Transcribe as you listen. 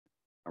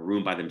a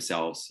room by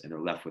themselves and they're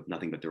left with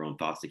nothing but their own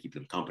thoughts to keep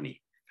them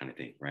company, kind of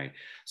thing, right?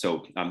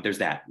 So there's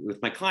that.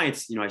 With my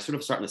clients, I sort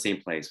of start in the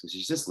same place, which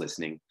is just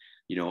listening.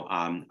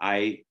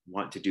 I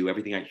want to do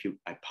everything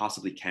I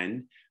possibly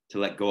can to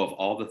let go of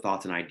all the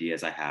thoughts and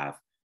ideas I have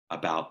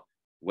about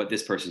what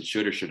this person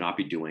should or should not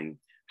be doing,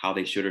 how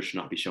they should or should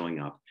not be showing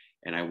up.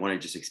 And I want to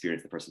just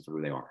experience the person for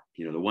who they are.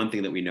 The one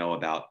thing that we know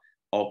about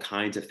all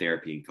kinds of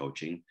therapy and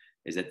coaching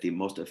is that the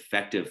most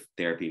effective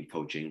therapy and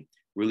coaching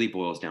really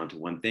boils down to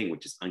one thing,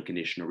 which is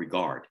unconditional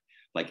regard.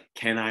 Like,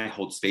 can I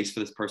hold space for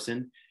this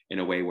person in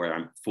a way where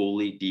I'm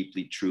fully,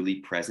 deeply, truly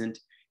present,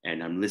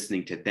 and I'm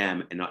listening to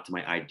them and not to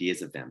my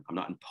ideas of them? I'm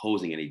not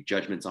imposing any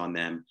judgments on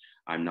them.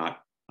 I'm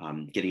not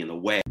getting in the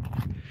way.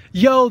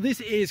 Yo, this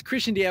is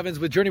Christian D. Evans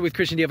with Journey with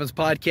Christian D. Evans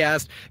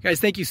podcast. Guys,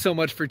 thank you so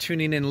much for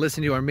tuning in and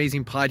listening to our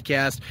amazing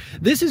podcast.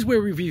 This is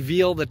where we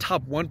reveal the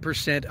top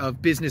 1%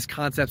 of business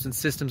concepts and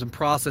systems and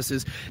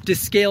processes to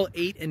scale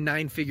 8 and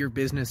 9-figure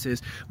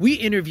businesses. We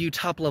interview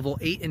top-level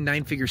 8 and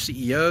 9-figure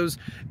CEOs,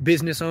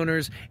 business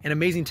owners, and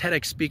amazing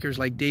TEDx speakers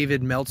like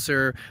David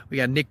Meltzer. We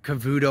got Nick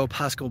Cavuto,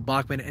 Pascal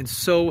Bachman, and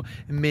so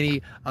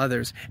many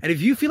others. And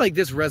if you feel like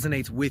this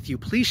resonates with you,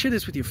 please share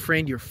this with your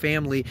friend, your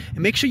family, and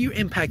make sure you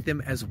impact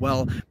them as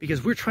well,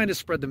 because we're trying to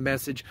spread the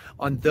message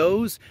on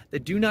those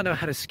that do not know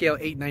how to scale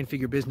 8,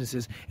 9-figure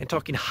businesses and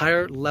talking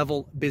higher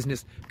level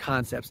business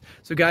concepts.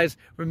 So guys,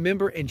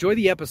 remember, enjoy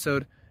the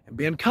episode and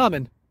be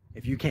uncommon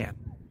if you can.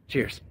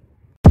 Cheers.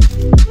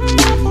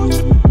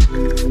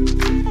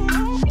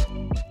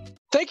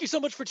 Thank you so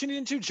much for tuning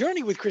into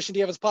Journey with Christian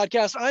D. Evans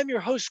podcast. I'm your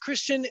host,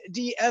 Christian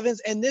D.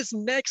 Evans, and this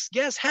next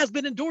guest has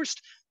been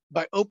endorsed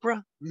by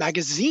Oprah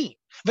Magazine,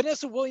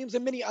 Vanessa Williams,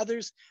 and many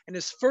others, in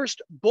his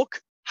first book,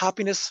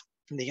 Happiness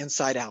from the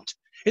Inside Out.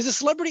 Is a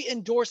celebrity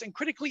endorsed and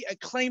critically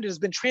acclaimed. It has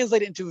been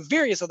translated into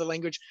various other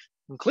languages,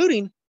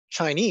 including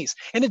Chinese.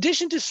 In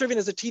addition to serving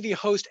as a TV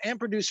host and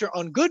producer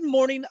on Good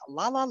Morning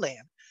La La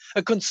Land,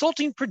 a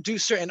consulting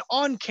producer and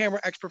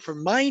on-camera expert for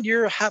Mind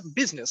Your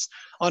Business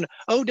on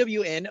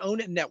OWN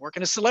OWN Network,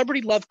 and a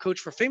celebrity love coach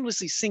for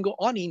Famously Single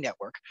on E!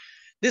 Network,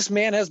 this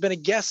man has been a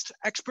guest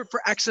expert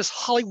for Access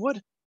Hollywood,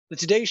 The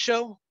Today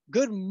Show,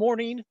 Good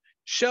Morning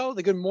Show,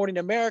 The Good Morning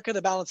America,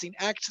 The Balancing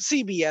Act,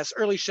 CBS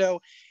Early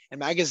Show, and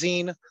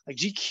magazine like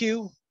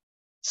GQ,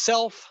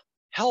 Self,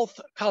 Health,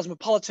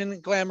 Cosmopolitan,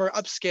 Glamour,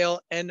 Upscale,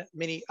 and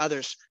many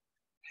others.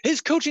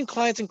 His coaching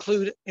clients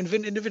include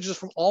individuals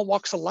from all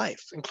walks of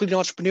life, including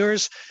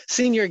entrepreneurs,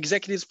 senior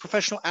executives,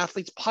 professional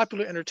athletes,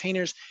 popular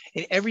entertainers,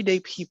 and everyday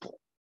people.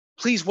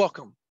 Please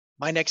welcome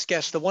my next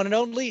guest, the one and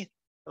only,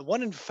 the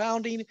one and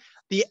founding,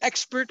 the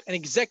expert and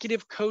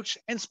executive coach,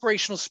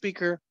 inspirational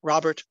speaker,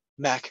 Robert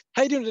Mack.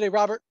 How you doing today,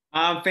 Robert?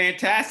 I'm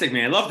fantastic,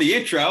 man. Love the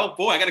intro.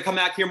 Boy, I got to come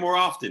back here more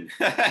often.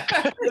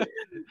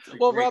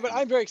 Well, Robert,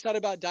 I'm very excited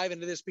about diving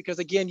into this because,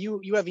 again,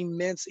 you have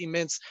immense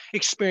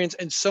experience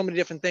in so many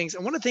different things.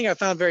 And one of the things I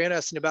found very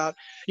interesting about,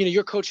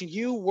 your coaching,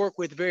 you work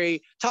with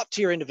very top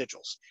tier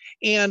individuals.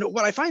 And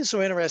what I find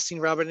so interesting,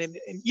 Robert, and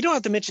you don't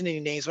have to mention any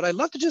names, but I'd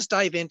love to just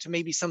dive into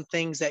maybe some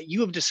things that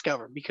you have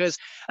discovered, because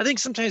I think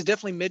sometimes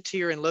definitely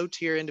mid-tier and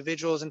low-tier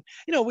individuals, and,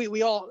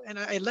 we all, and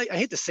I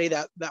hate to say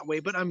that way,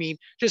 but I mean,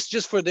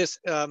 just for this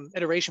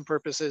iteration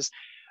purposes,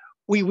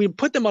 we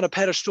put them on a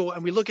pedestal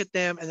and we look at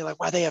them and they're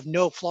like, wow, they have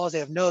no flaws, they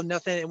have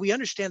nothing. And we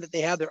understand that they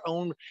have their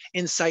own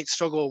insight,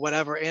 struggle, or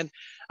whatever. And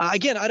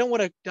again, I don't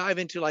want to dive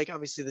into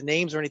obviously the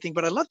names or anything,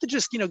 but I'd love to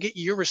just, get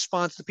your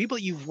response to people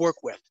that you've worked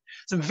with.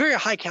 Some very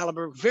high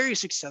caliber, very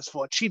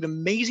successful, achieved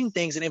amazing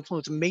things and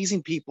influenced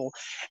amazing people.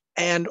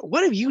 And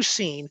what have you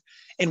seen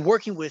in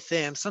working with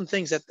them? Some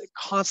things that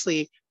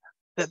constantly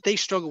that they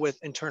struggle with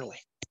internally.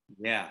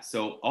 Yeah.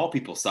 So all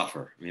people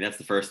suffer. I mean, that's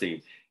the first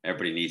thing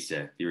everybody needs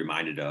to be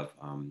reminded of.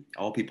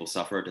 All people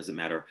suffer. It doesn't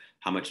matter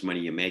how much money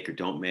you make or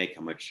don't make,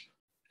 how much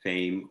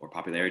fame or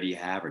popularity you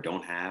have or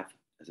don't have.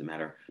 It doesn't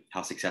matter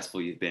how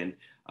successful you've been.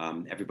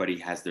 Everybody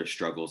has their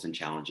struggles and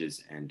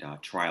challenges and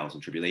trials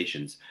and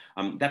tribulations.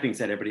 That being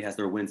said, everybody has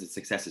their wins and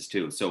successes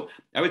too. So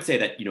I would say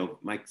that,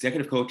 my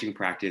executive coaching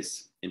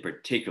practice in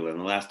particular in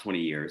the last 20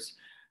 years,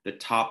 the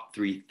top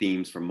 3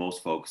 themes for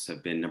most folks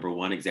have been, number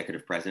 1,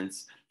 executive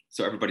presence.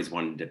 So everybody's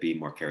wanting to be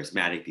more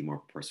charismatic, be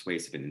more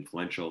persuasive and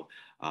influential,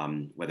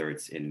 whether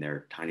it's in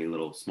their tiny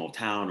little small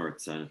town or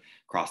it's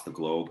across the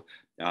globe.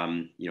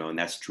 And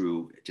that's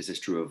true, just as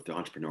true of the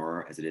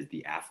entrepreneur as it is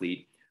the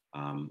athlete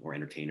or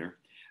entertainer.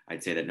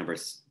 I'd say that number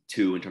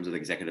 2, in terms of the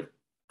executive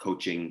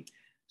coaching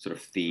sort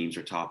of themes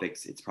or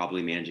topics, it's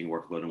probably managing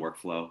workload and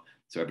workflow.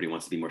 So everybody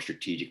wants to be more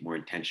strategic, more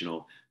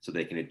intentional, so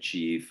they can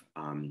achieve,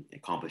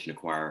 accomplish, and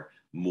acquire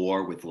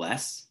more with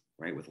less,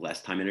 right? With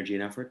less time, energy,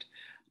 and effort.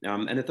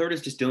 And the third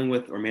is just dealing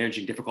with or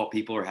managing difficult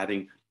people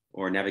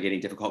or navigating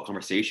difficult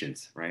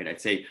conversations, right?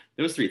 I'd say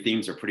those 3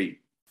 themes are pretty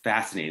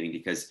fascinating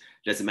because it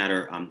doesn't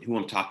matter who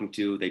I'm talking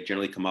to, they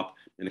generally come up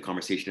in the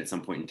conversation at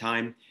some point in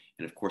time.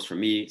 And of course, for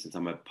me, since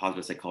I'm a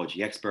positive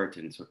psychology expert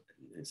and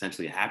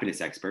essentially a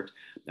happiness expert,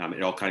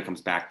 it all kind of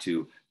comes back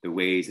to the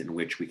ways in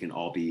which we can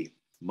all be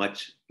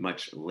much,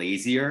 much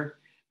lazier,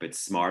 but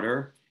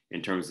smarter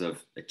in terms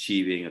of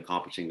achieving,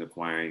 accomplishing,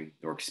 acquiring,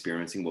 or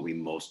experiencing what we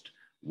most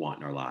want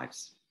in our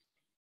lives.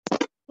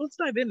 Let's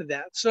dive into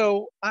that.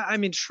 So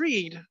I'm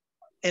intrigued,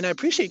 and I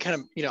appreciate kind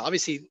of,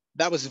 obviously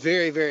that was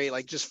very, very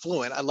like just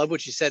fluent. I love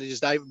what you said and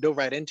just dove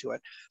right into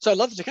it. So I'd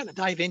love to kind of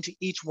dive into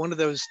each one of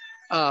those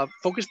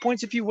focus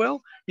points, if you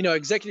will.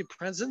 Executive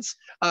presence,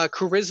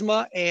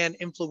 charisma, and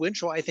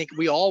influential. I think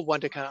we all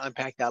want to kind of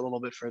unpack that a little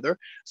bit further.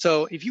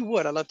 So if you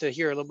would, I'd love to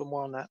hear a little bit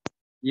more on that.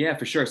 Yeah,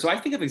 for sure. So I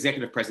think of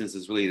executive presence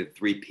as really the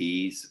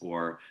 3 Ps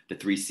or the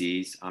 3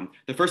 Cs.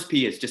 The first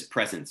P is just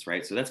presence,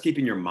 right? So that's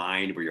keeping your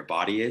mind where your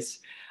body is.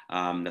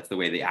 That's the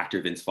way the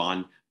actor Vince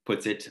Vaughn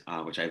puts it,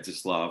 which I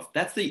just love.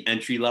 That's the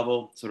entry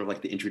level, sort of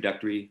like the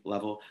introductory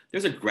level.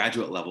 There's a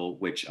graduate level,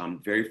 which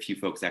very few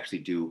folks actually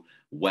do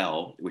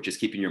well, which is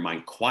keeping your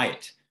mind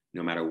quiet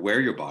no matter where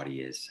your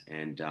body is.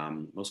 And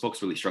most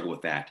folks really struggle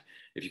with that.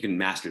 If you can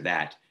master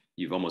that,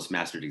 you've almost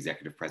mastered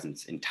executive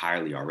presence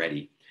entirely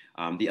already.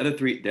 The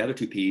other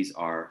 2 Ps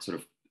are sort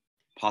of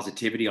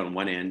positivity on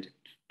one end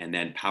and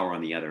then power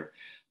on the other.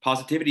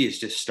 Positivity is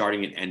just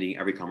starting and ending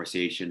every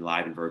conversation,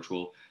 live and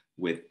virtual,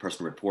 with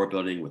personal rapport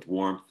building, with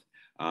warmth.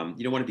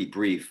 You don't want to be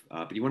brief,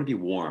 but you want to be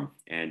warm,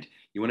 and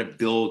you want to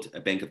build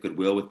a bank of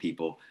goodwill with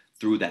people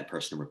through that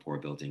personal rapport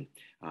building.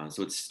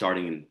 So it's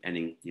starting and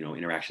ending,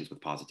 interactions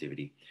with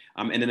positivity.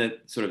 And then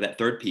sort of that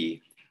third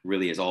P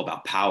really is all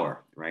about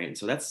power, right? And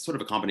so that's sort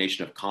of a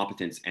combination of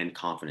competence and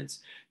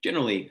confidence.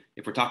 Generally,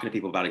 if we're talking to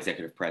people about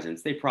executive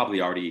presence, they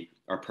probably already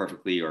are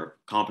perfectly or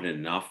competent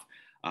enough,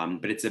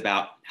 but it's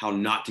about how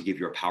not to give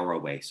your power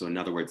away. So in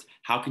other words,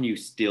 how can you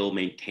still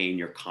maintain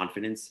your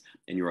confidence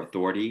and your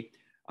authority,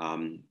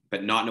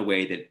 but not in a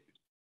way that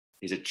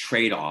is a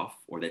trade-off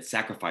or that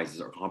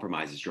sacrifices or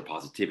compromises your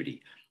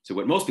positivity. So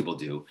what most people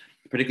do,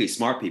 particularly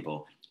smart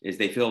people, is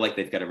they feel like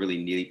they've got to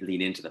really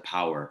lean into the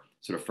power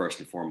sort of first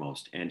and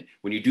foremost. And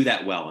when you do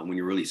that well, and when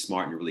you're really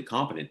smart and you're really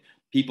competent,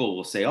 people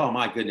will say, oh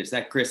my goodness,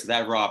 that Chris,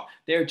 that Rob,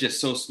 they're just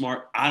so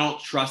smart. I don't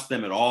trust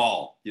them at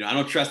all. I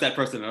don't trust that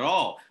person at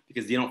all,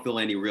 because you don't feel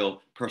any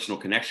real personal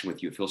connection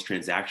with you. It feels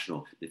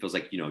transactional. It feels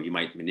like, you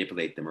might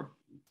manipulate them or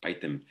bite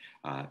them,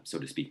 so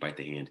to speak, bite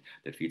the hand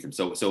that feeds them.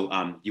 So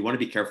you want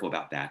to be careful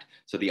about that.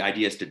 So the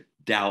idea is to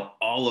dial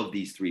all of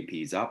these 3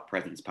 Ps up: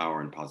 presence, power,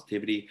 and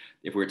positivity.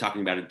 If we were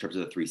talking about it in terms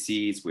of the 3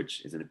 Cs,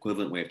 which is an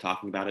equivalent way of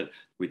talking about it,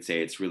 we'd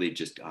say it's really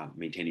just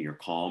maintaining your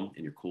calm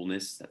and your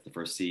coolness. That's the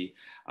first C.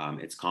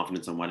 It's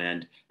confidence on one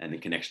end and the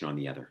connection on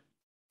the other.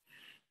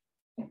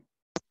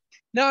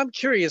 Now I'm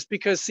curious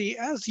because, see,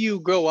 as you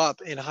grow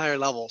up in higher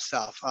level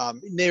stuff,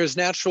 there's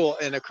natural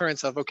an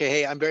occurrence of, okay,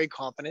 hey, I'm very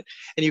confident,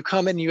 and you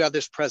come in, and you have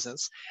this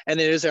presence, and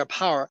there is our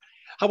power.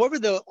 However,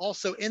 though,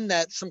 also in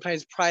that,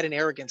 sometimes pride and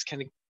arrogance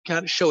can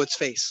kind of show its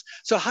face.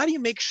 So how do you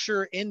make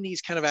sure in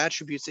these kind of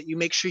attributes that you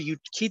make sure you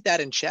keep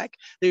that in check?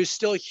 There's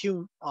still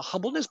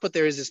humbleness, but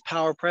there is this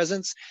power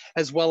presence,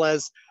 as well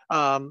as,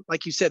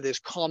 like you said, there's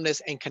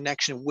calmness and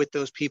connection with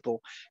those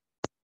people.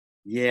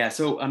 Yeah,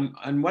 so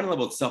on one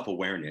level, it's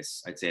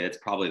self-awareness. I'd say that's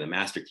probably the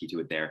master key to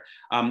it there.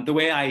 The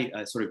way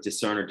I sort of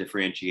discern or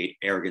differentiate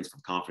arrogance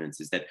from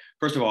confidence is that,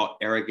 first of all,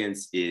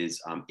 arrogance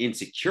is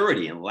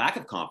insecurity and lack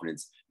of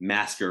confidence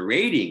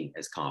masquerading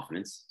as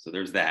confidence. So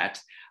there's that.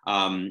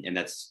 And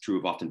that's true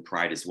of often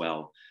pride as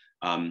well.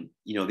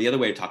 The other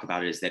way to talk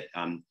about it is that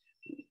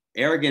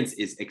arrogance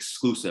is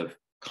exclusive,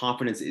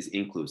 confidence is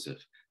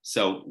inclusive.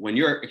 So when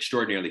you're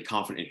extraordinarily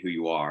confident in who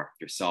you are,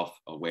 you're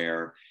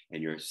self-aware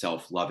and you're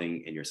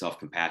self-loving and you're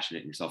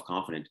self-compassionate and you're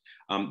self-confident,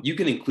 you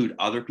can include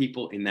other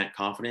people in that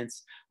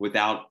confidence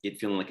without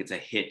it feeling like it's a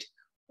hit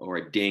or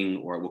a ding,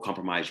 or it will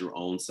compromise your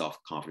own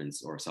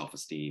self-confidence or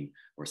self-esteem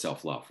or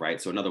self-love,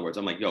 right? So in other words,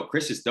 I'm like, yo,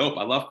 Chris is dope.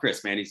 I love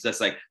Chris, man. He's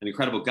just like an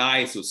incredible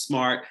guy. He's so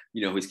smart,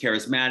 he's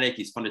charismatic,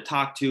 he's fun to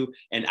talk to.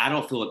 And I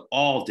don't feel at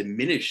all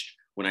diminished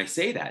when I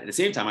say that. At the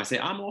same time, I say,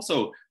 I'm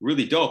also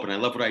really dope and I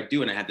love what I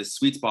do. And I have this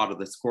sweet spot of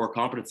this core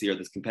competency or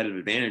this competitive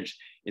advantage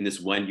in this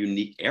one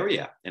unique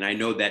area. And I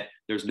know that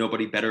there's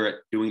nobody better at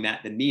doing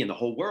that than me in the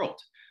whole world,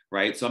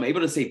 right? So I'm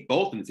able to say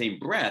both in the same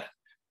breath,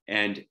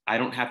 and I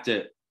don't have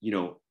to,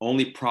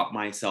 only prop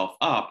myself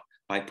up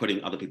by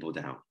putting other people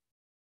down.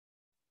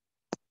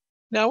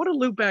 Now, I want to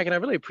loop back, and I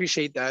really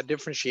appreciate that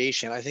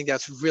differentiation. I think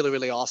that's really,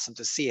 really awesome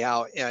to see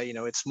how,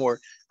 it's more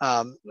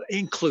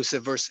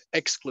inclusive versus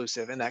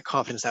exclusive, and that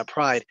confidence, that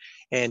pride,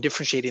 and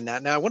differentiating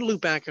that. Now, I want to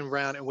loop back and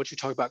around and what you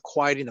talk about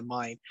quieting the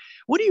mind.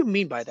 What do you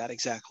mean by that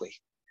exactly?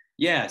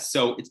 Yeah,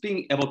 so it's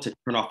being able to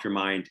turn off your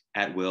mind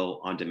at will,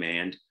 on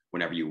demand,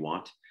 whenever you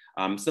want.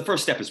 So the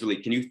first step is really,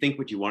 can you think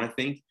what you want to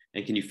think?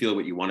 And can you feel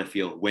what you want to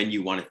feel when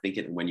you want to think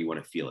it and when you want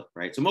to feel it,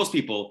 right? So most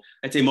people,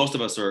 I'd say most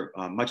of us are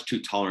much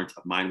too tolerant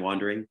of mind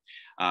wandering,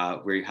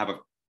 where you have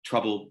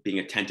trouble being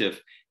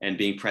attentive and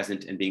being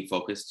present and being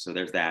focused. So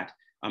there's that.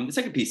 The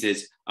second piece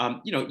is,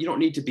 you don't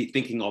need to be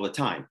thinking all the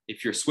time.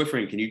 If you're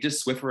swiffering, can you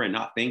just swiffer and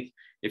not think?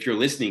 If you're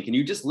listening, can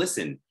you just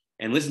listen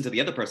and listen to the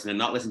other person and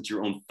not listen to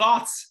your own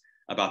thoughts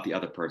about the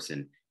other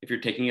person? If you're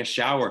taking a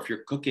shower, if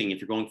you're cooking,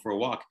 if you're going for a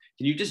walk,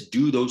 can you just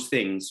do those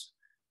things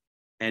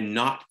and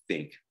not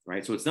think,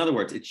 right? So it's, in other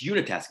words, it's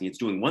unitasking. It's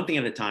doing one thing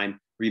at a time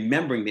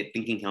remembering that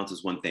thinking counts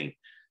as one thing.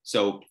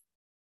 So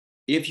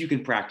if you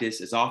can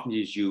practice as often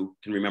as you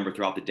can remember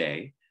throughout the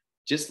day,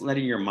 just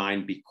letting your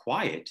mind be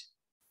quiet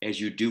as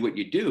you do what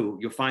you do,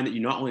 you'll find that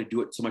you not only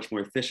do it so much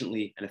more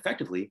efficiently and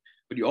effectively,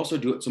 but you also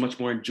do it so much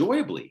more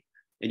enjoyably,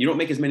 and you don't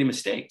make as many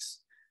mistakes.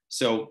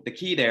 So the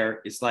key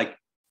there is like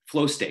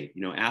flow state.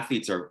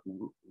 Athletes are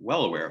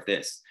well aware of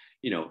this.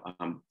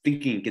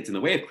 Thinking gets in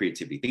the way of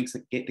creativity.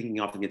 Thinking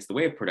often gets in the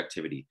way of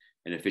productivity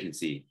and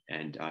efficiency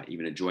and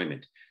even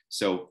enjoyment.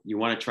 So you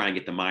want to try and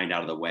get the mind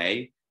out of the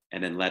way,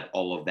 and then let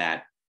all of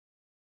that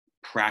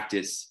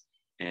practice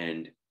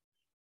and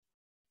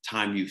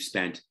time you've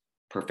spent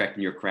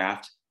perfecting your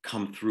craft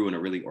come through in a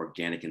really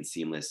organic and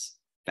seamless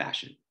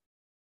fashion.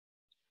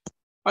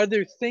 Are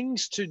there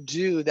things to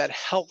do that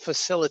help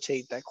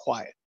facilitate that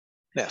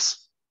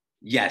quietness?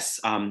 Yes.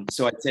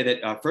 So I'd say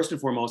that first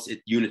and foremost,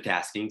 it's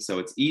unitasking. So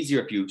it's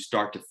easier if you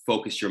start to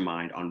focus your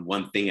mind on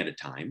one thing at a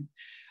time.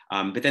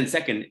 But then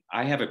second,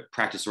 I have a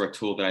practice or a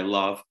tool that I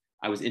love.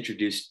 I was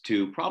introduced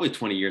to probably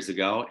 20 years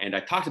ago, and I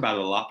talked about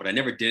it a lot, but I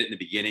never did it in the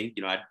beginning.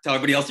 I'd tell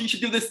everybody else, you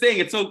should do this thing.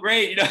 It's so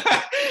great,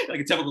 like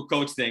a typical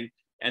coach thing.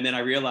 And then I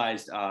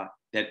realized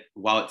that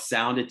while it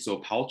sounded so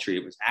paltry,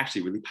 it was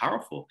actually really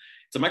powerful.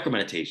 It's a micro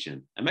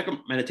meditation. A micro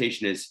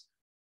meditation is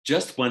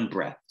just one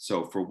breath.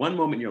 So for one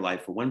moment in your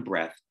life, for one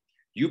breath,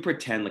 you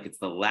pretend like it's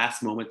the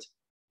last moment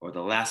or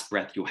the last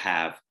breath you'll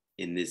have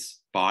in this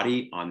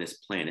body on this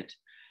planet.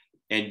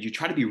 And you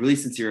try to be really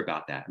sincere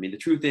about that. I mean, the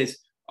truth is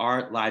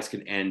our lives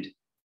can end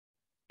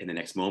in the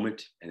next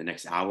moment, in the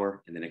next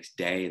hour, in the next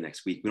day, and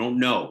next week. We don't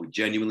know. We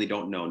genuinely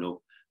don't know.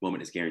 No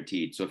moment is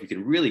guaranteed. So if you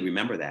can really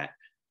remember that,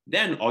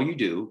 then all you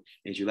do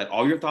is you let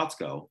all your thoughts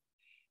go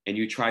and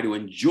you try to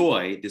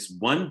enjoy this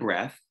one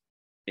breath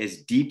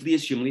as deeply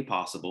as humanly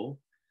possible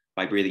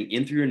by breathing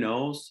in through your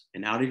nose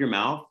and out of your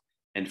mouth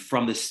and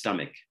from the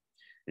stomach.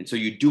 And so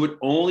you do it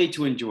only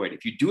to enjoy it.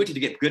 If you do it to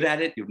get good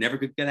at it, you'll never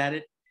get good at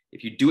it.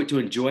 If you do it to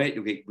enjoy it,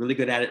 you'll get really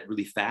good at it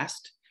really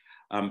fast.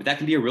 But that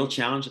can be a real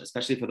challenge,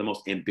 especially for the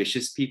most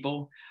ambitious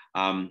people.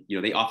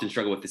 They often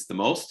struggle with this the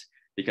most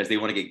because they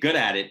want to get good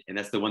at it. And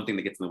that's the one thing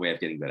that gets in the way of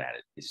getting good at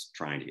it, is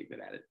trying to get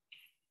good at it.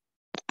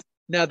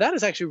 Now, that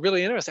is actually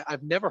really interesting.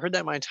 I've never heard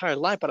that in my entire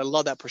life, but I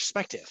love that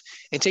perspective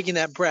and taking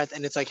that breath.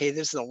 And it's like, hey,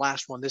 this is the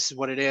last one. This is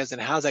what it is.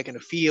 And how's that going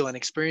to feel and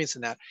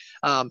experiencing that?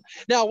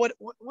 Now, one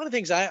of the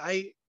things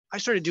I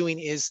started doing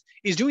is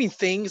doing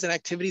things and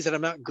activities that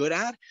I'm not good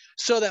at,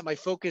 so that my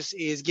focus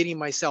is getting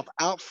myself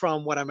out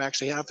from what I'm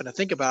actually having to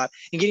think about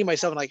and getting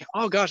myself like,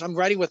 oh gosh, I'm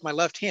writing with my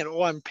left hand,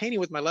 or I'm painting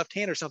with my left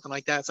hand or something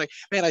like that. It's like,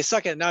 man, I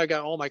suck at it. Now I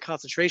got all my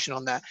concentration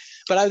on that.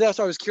 But that's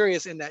why I was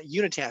curious in that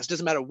unitask.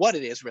 Doesn't matter what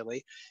it is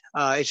really.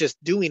 It's just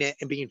doing it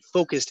and being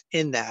focused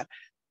in that.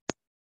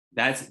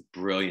 That's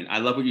brilliant. I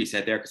love what you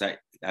said there, because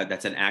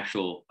that's an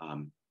actual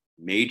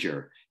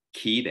major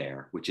key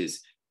there, which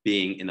is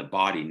being in the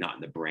body, not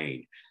in the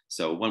brain.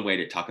 So one way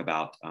to talk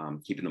about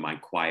keeping the mind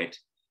quiet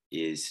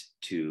is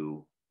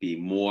to be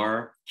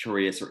more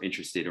curious or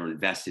interested or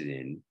invested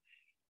in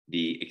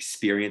the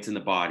experience in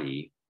the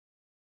body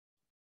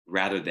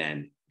rather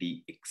than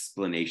the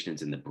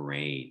explanations in the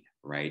brain,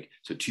 right?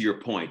 So to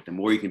your point, the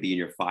more you can be in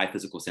your 5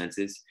 physical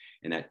senses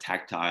and that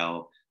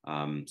tactile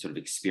sort of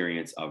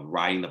experience of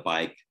riding the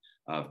bike,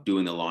 of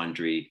doing the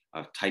laundry,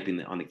 of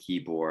typing on the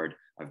keyboard,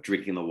 of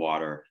drinking the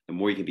water, the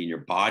more you can be in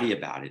your body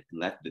about it,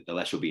 the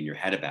less you'll be in your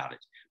head about it.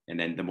 And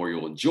then the more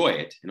you'll enjoy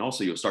it. And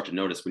also you'll start to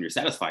notice when you're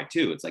satisfied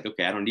too. It's like,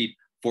 okay, I don't need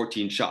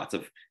 14 shots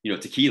of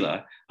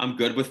tequila. I'm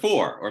good with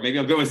 4, or maybe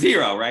I'm good with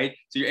 0, right?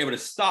 So you're able to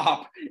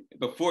stop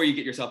before you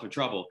get yourself in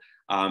trouble.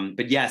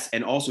 But yes,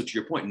 and also to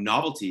your point,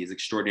 novelty is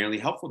extraordinarily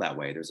helpful that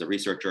way. There's a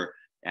researcher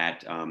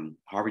at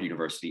Harvard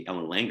University,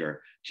 Ellen Langer.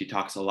 She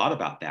talks a lot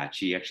about that.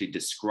 She actually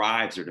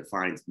describes or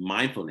defines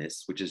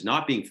mindfulness, which is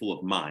not being full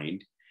of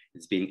mind,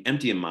 it's being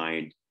empty of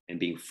mind and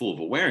being full of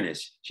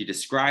awareness. She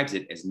describes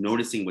it as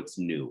noticing what's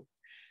new.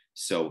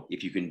 So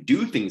if you can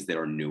do things that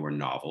are new or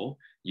novel,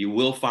 you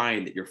will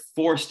find that you're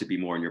forced to be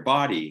more in your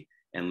body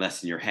and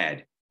less in your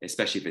head,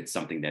 especially if it's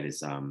something that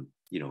is,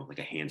 like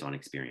a hands-on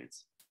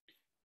experience.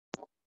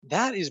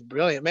 That is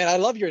brilliant, man. I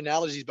love your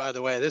analogies, by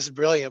the way. This is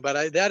brilliant, but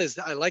I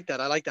like that.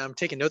 I like that. I'm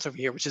taking notes over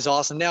here, which is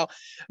awesome. Now,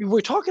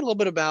 we're talking a little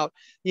bit about,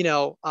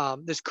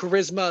 this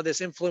charisma, this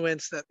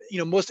influence that,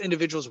 most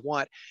individuals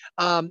want.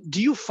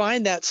 Do you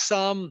find that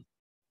some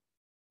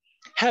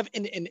have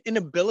an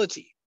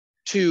inability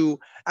to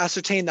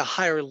ascertain the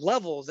higher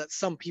levels that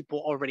some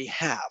people already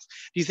have?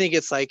 Do you think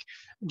it's like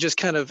just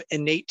kind of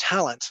innate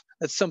talent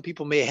that some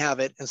people may have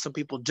it and some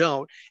people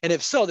don't? And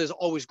if so, there's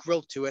always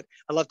growth to it.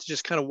 I'd love to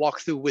just kind of walk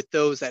through with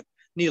those that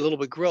need a little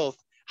bit of growth.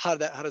 How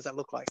does that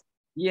look like?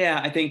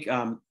 Yeah, I think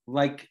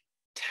like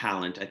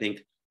talent, I think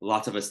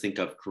lots of us think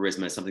of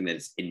charisma as something that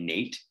is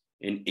innate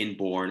and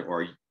inborn,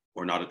 or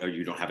not, or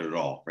you don't have it at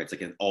all, right? It's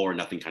like an all or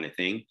nothing kind of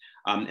thing.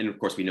 And of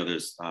course, we know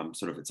there's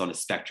it's on a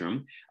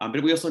spectrum,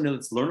 but we also know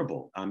it's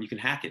learnable. You can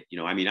hack it.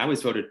 I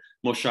was voted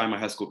most shy in my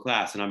high school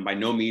class, and I'm by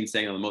no means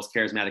saying I'm the most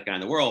charismatic guy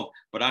in the world,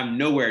 but I'm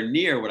nowhere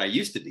near what I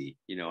used to be.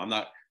 I'm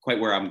not quite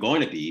where I'm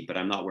going to be, but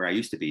I'm not where I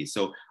used to be.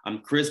 So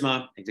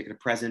charisma, executive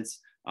presence,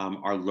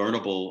 are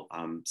learnable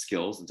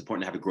skills. It's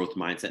important to have a growth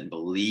mindset and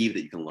believe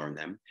that you can learn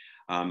them.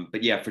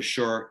 But yeah, for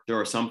sure, there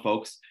are some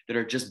folks that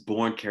are just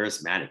born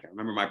charismatic. I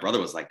remember my brother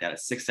was like that at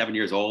 6, 7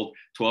 years old,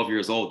 12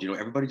 years old.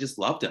 Everybody just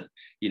loved him,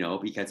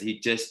 because he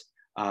just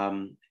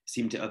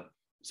seemed to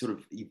sort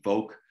of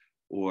evoke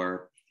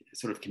or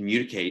sort of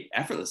communicate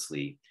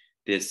effortlessly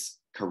this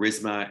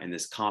charisma and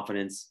this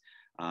confidence.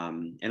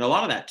 And a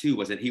lot of that too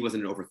was that he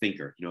wasn't an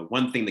overthinker.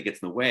 One thing that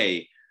gets in the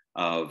way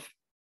of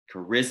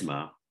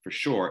charisma for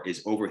sure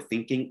is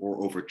overthinking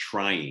or over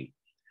trying,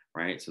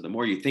 right? So the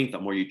more you think, the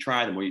more you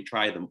try, the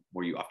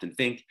more you often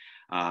think.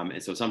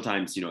 And so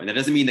sometimes, and that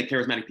doesn't mean that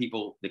charismatic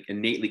people, like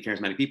innately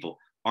charismatic people,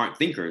 aren't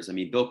thinkers. I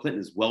mean, Bill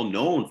Clinton is well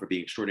known for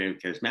being extraordinarily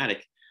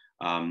charismatic.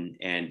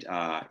 And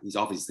he's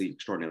obviously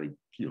extraordinarily,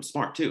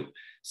 smart too.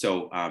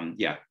 So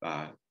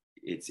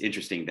it's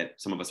interesting that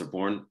some of us are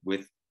born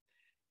with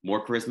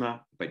more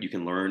charisma, but you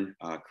can learn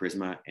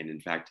charisma. And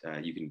in fact,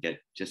 you can get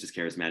just as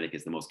charismatic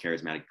as the most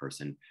charismatic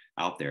person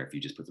out there if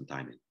you just put some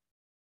time in.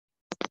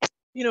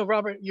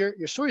 Robert,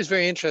 your story is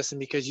very interesting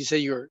because you say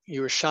you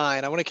were shy,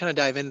 and I want to kind of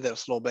dive into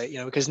this a little bit,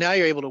 because now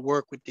you're able to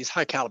work with these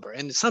high caliber,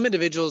 and some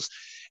individuals,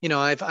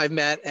 I've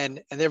met,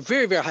 and they're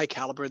very, very high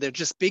caliber. They're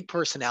just big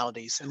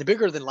personalities, and they're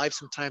bigger than life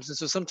sometimes. And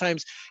so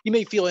sometimes you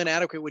may feel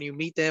inadequate when you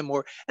meet them,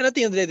 and at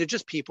the end of the day, they're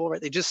just people, right?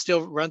 They just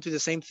still run through the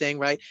same thing,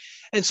 right?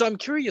 And so I'm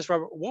curious,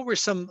 Robert, what were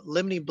some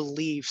limiting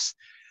beliefs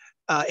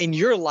in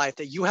your life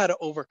that you had to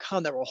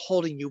overcome that were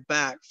holding you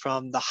back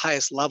from the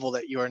highest level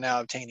that you are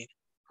now obtaining?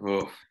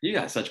 Oh, you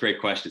got such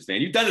great questions, man.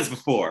 You've done this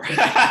before.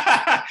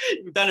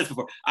 You've done this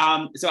before.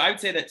 So I would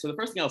say that, so the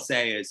first thing I'll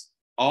say is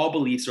all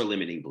beliefs are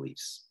limiting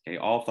beliefs. Okay.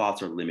 All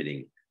thoughts are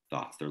limiting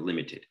thoughts. They're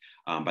limited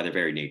by their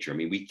very nature. I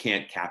mean, we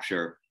can't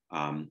capture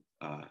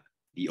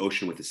the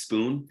ocean with a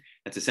spoon.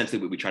 That's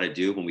essentially what we try to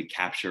do when we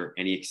capture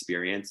any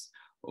experience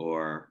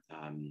or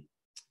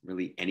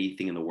really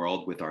anything in the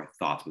world with our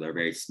thoughts, with our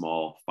very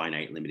small,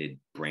 finite, limited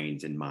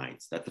brains and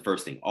minds. That's the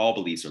first thing. All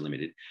beliefs are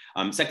limited.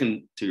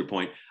 Second, to your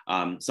point,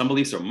 some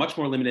beliefs are much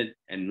more limited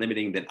and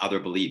limiting than other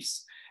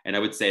beliefs. And I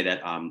would say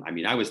that,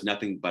 I was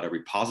nothing but a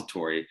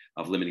repository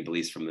of limiting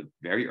beliefs from a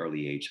very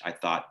early age. I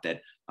thought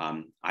that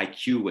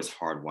IQ was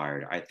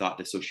hardwired. I thought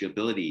that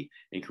sociability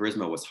and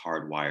charisma was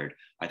hardwired.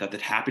 I thought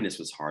that happiness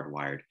was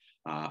hardwired.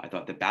 I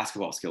thought the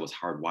basketball skill was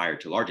hardwired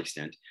to a large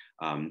extent.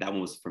 That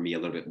one was for me a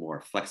little bit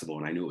more flexible,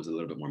 and I knew it was a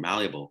little bit more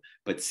malleable.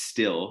 But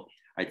still,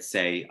 I'd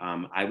say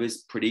I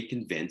was pretty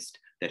convinced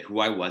that who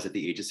I was at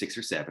the age of 6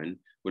 or 7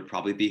 would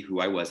probably be who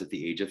I was at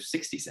the age of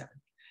 67.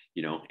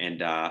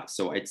 And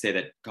so I'd say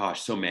that,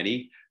 gosh, so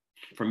many.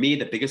 For me,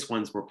 the biggest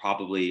ones were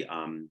probably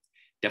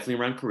definitely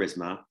around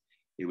charisma.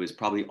 It was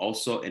probably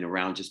also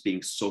around just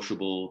being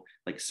sociable,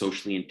 like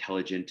socially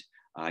intelligent.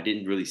 I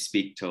didn't really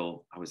speak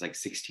till I was like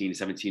 16,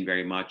 17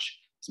 very much.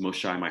 I was most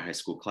shy in my high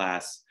school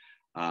class.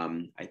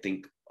 I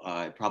think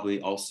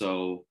probably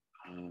also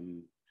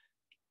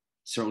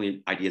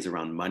certainly ideas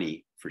around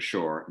money for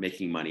sure,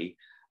 making money.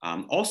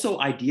 Also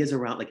ideas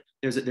around like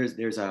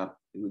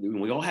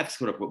we all have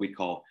sort of what we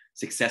call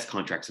success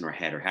contracts in our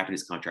head, or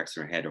happiness contracts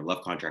in our head, or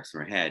love contracts in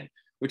our head,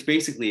 which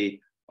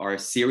basically are a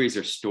series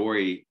or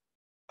story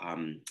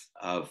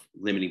of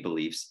limiting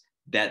beliefs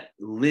that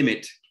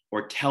limit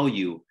or tell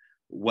you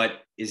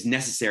what is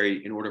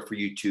necessary in order for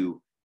you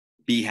to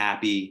be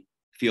happy,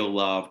 feel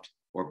loved,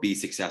 or be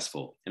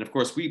successful. And of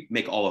course, we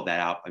make all of that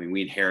out. I mean,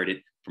 we inherit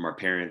it from our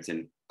parents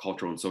and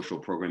cultural and social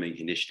programming,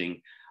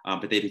 conditioning,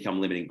 but they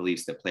become limiting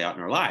beliefs that play out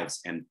in our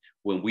lives. And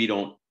when we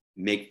don't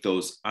make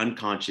those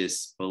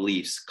unconscious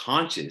beliefs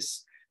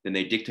conscious, then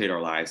they dictate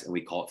our lives, and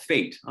we call it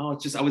fate. Oh,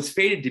 it's just, I was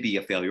fated to be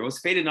a failure. I was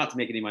fated not to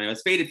make any money. I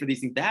was fated for these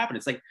things to happen.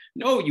 It's like,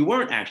 no, you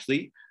weren't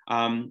actually.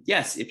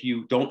 Yes, if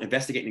you don't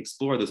investigate and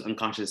explore those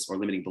unconscious or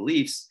limiting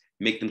beliefs,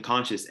 make them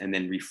conscious, and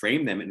then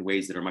reframe them in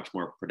ways that are much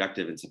more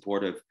productive and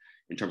supportive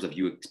in terms of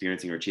you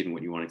experiencing or achieving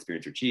what you want to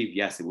experience or achieve,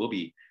 yes, it will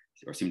be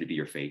or seem to be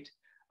your fate.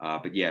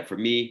 But yeah, for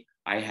me,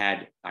 I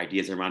had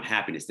ideas around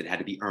happiness that had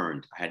to be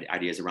earned. I had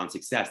ideas around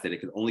success that it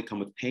could only come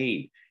with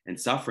pain and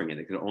suffering, and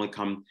it could only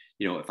come,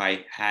 if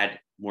I had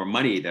more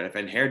money, that if I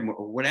inherited more,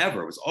 or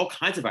whatever. It was all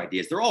kinds of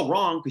ideas. They're all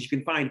wrong, because if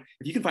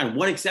you can find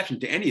one exception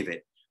to any of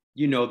it,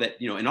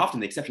 and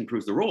often the exception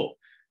proves the rule.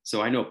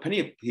 So I know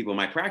plenty of people in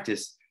my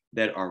practice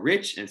that are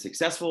rich and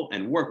successful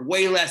and work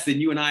way less than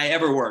you and I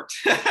ever worked,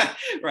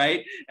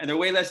 right? And they're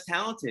way less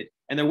talented,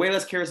 and they're way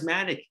less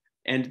charismatic,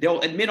 and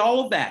they'll admit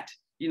all of that.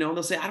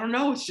 They'll say, I don't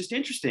know, it's just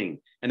interesting.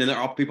 And then there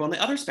are people on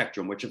the other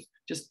spectrum, which have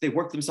they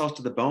work themselves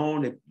to the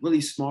bone. They're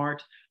really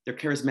smart, they're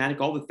charismatic,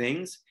 all the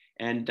things.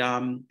 And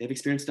they've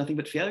experienced nothing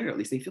but failure, at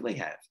least they feel they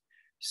have.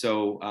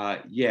 So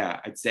yeah,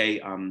 I'd say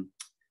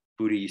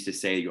Buddha used to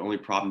say, your only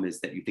problem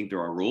is that you think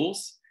there are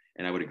rules.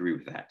 And I would agree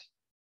with that.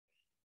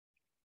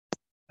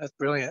 That's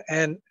brilliant.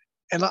 And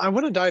I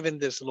want to dive into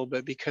this a little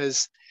bit,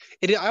 because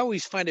I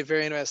always find it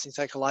very interesting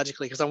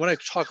psychologically, because I want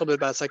to talk a little bit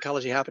about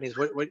psychology happenings,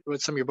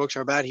 what some of your books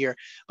are about here.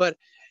 But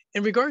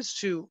in regards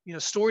to,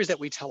 stories that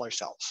we tell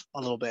ourselves a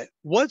little bit,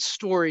 what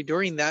story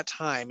during that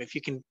time, if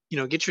you can,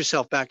 get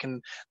yourself back in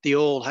the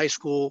old high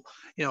school,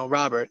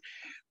 Robert,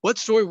 what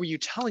story were you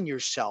telling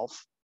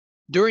yourself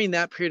during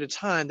that period of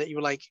time that you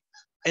were like,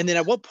 and then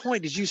at what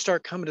point did you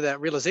start coming to that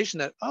realization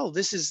that, oh,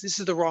 this is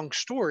the wrong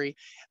story.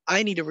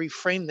 I need to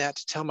reframe that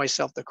to tell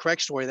myself the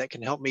correct story that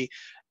can help me,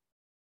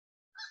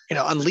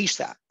 unleash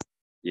that.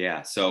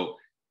 Yeah. So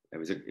it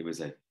was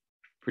a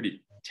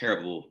pretty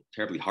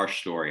terribly harsh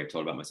story I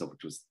told about myself,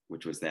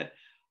 which was that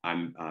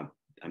I'm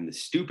the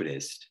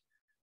stupidest,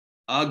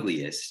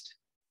 ugliest,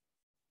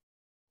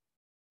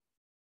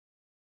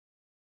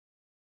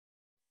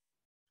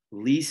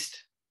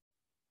 least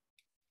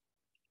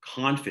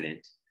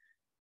confident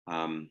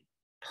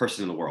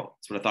person in the world.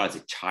 That's what I thought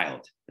as a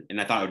child.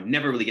 And I thought I would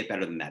never really get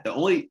better than that. The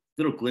only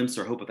little glimpse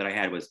or hope that I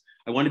had was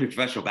I wanted to be a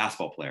professional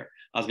basketball player.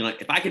 I was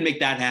if I can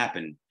make that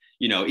happen,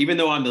 even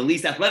though I'm the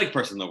least athletic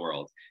person in the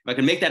world, if I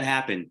can make that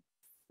happen,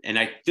 and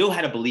I still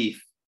had a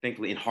belief,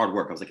 thankfully, in hard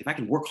work. I was like, if I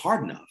can work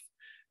hard enough,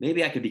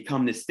 maybe I could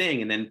become this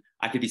thing, and then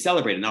I could be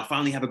celebrated. And I'll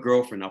finally have a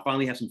girlfriend. I'll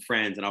finally have some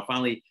friends, and I'll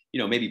finally,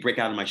 maybe break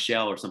out of my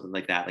shell or something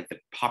like that. Like the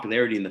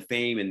popularity and the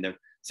fame and the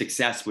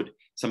success would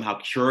somehow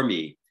cure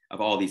me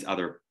of all these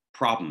other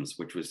problems,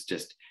 which was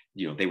just,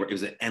 it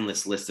was an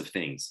endless list of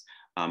things.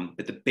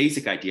 But the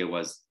basic idea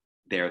was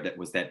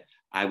that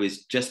I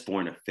was just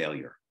born a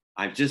failure.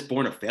 I'm just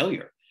born a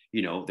failure.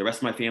 The rest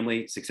of my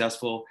family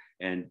successful,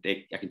 and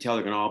I can tell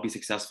they're going to all be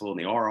successful, and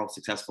they are all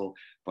successful,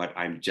 but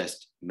I'm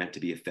just meant to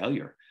be a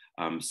failure.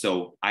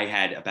 So I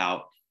had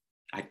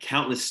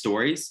countless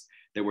stories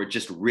that were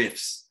just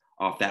riffs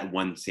off that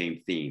one same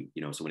theme.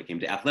 So when it came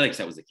to athletics,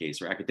 that was the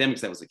case, or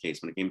academics, that was the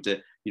case. When it came to,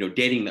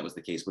 dating, that was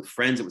the case. With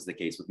friends, it was the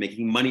case. With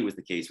making money, it was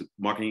the case. With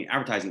marketing and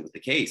advertising, it was the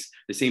case.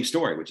 The same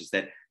story, which is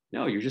that,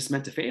 no, you're just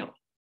meant to fail.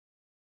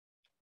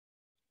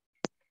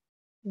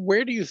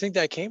 Where do you think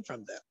that came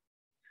from then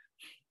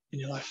in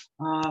your life?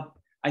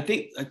 I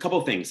think a couple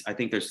of things. I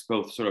think there's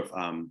both sort of,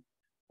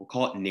 we'll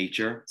call it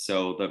nature.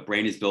 So the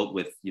brain is built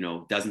with,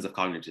 dozens of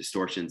cognitive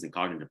distortions and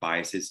cognitive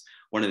biases.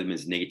 One of them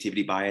is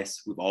negativity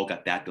bias. We've all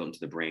got that built into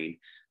the brain.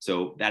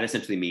 So that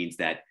essentially means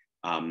that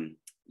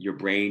your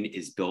brain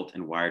is built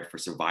and wired for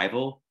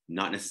survival,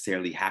 not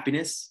necessarily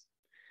happiness.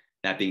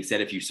 That being said,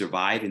 if you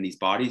survive in these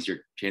bodies, your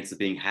chance of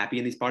being happy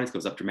in these bodies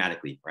goes up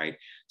dramatically, right?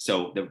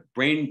 So the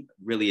brain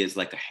really is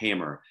like a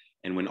hammer.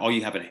 And when all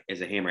you have is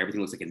a hammer, everything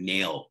looks like a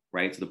nail,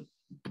 right? So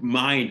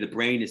the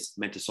brain is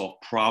meant to solve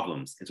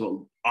problems. And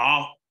so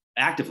all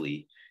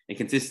actively and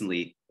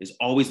consistently is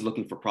always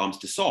looking for problems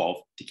to solve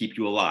to keep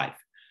you alive.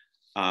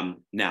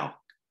 Now,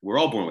 we're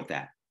all born with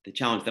that. The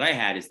challenge that I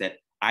had is that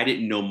I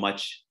didn't know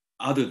much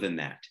other than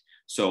that.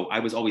 So I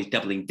was always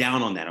doubling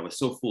down on that. I was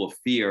so full of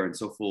fear and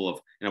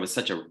I was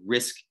such a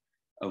risk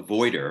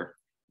avoider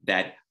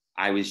that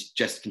I was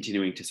just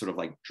continuing to sort of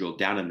like drill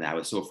down on that. I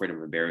was so afraid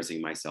of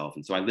embarrassing myself.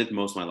 And so I lived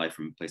most of my life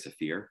from a place of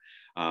fear.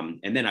 And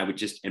then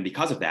and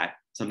because of that,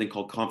 something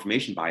called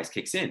confirmation bias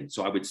kicks in.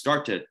 So I would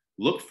start to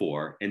look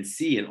for and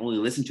see and only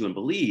listen to and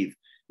believe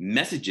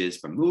messages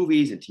from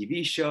movies and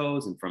TV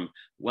shows and from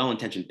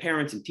well-intentioned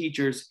parents and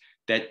teachers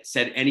that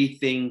said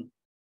anything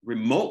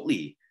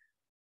remotely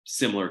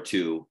similar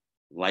to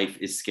life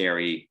is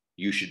scary,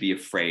 you should be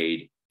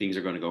afraid, things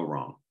are going to go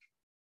wrong.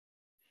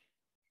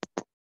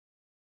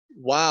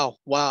 Wow.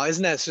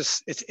 Isn't that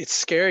just, it's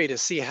scary to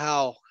see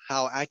how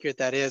accurate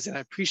that is. And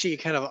I appreciate you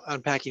kind of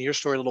unpacking your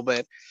story a little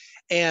bit.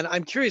 And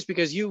I'm curious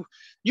because you've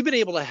been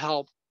able to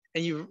help,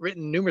 and you've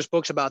written numerous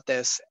books about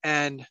this,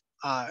 and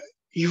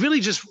you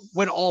really just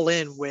went all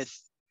in with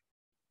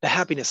the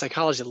happiness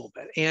psychology a little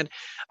bit. And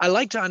I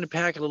like to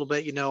unpack a little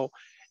bit,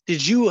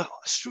 did you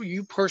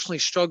personally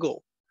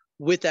struggle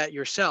with that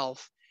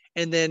yourself?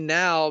 And then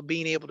now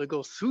being able to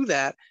go through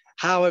that,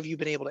 how have you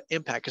been able to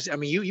impact? Because I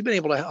mean, you've been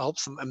able to help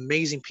some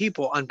amazing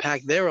people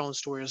unpack their own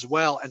story as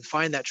well and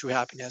find that true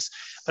happiness.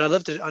 But I'd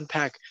love to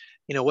unpack,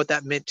 what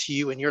that meant to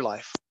you in your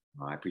life.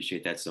 Oh, I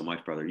appreciate that so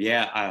much, brother.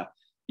 Yeah,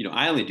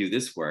 I only do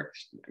this work,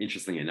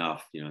 interestingly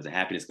enough, as a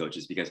happiness coach,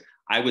 is because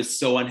I was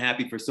so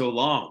unhappy for so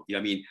long.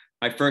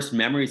 My first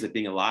memories of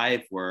being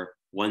alive were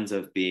ones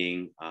of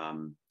being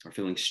or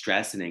feeling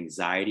stress and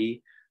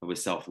anxiety. I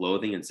was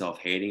self-loathing and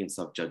self-hating and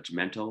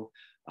self-judgmental,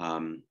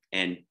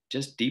 and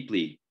just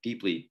deeply,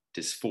 deeply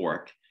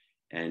dysphoric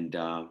and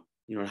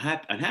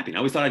unhappy. And I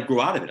always thought I'd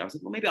grow out of it. I was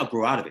like, well, maybe I'll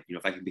grow out of it.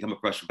 If I can become a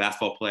professional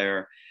basketball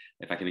player,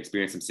 if I can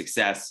experience some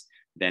success,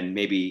 then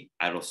maybe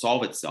it'll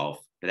solve itself.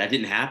 But that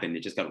didn't happen. It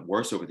just got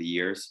worse over the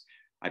years.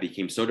 I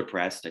became so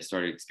depressed. I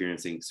started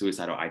experiencing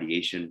suicidal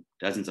ideation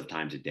dozens of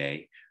times a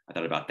day. I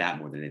thought about that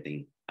more than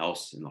anything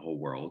else in the whole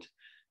world.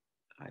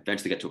 I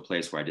eventually got to a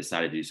place where I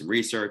decided to do some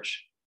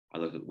research. I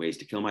looked at ways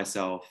to kill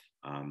myself,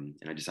 and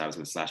I decided I was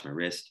going to slash my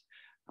wrist.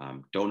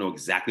 Don't know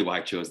exactly why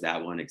I chose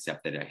that one,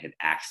 except that I had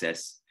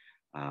access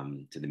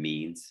to the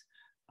means.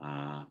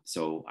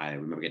 So I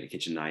remember getting a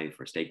kitchen knife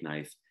or a steak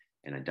knife,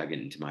 and I dug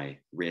it into my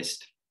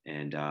wrist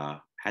and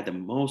had the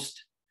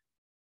most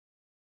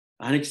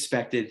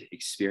unexpected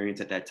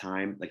experience at that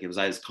time. Like I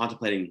was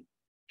contemplating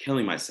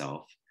killing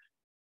myself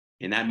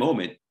in that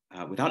moment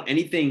without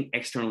anything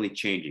externally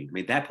changing. I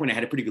mean, at that point I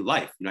had a pretty good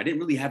life. I didn't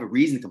really have a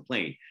reason to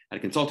complain. I had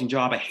a consulting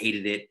job. I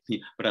hated it,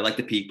 but I liked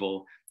the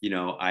people.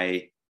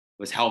 I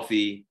was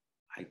healthy.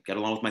 I got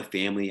along with my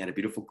family, had a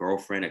beautiful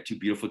girlfriend, had 2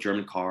 beautiful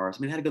German cars. I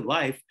mean, I had a good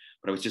life,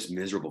 but I was just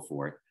miserable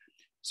for it.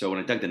 So when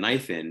I dug the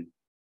knife in,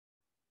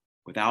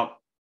 without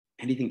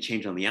anything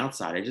changed on the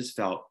outside, I just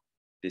felt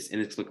this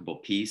inexplicable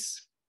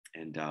peace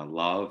and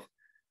love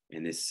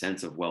and this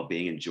sense of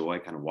well-being and joy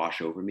kind of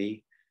wash over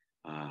me.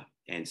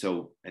 And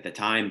so at the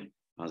time,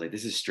 I was like,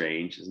 this is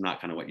strange. It's not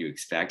kind of what you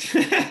expect,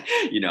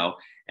 you know?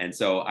 And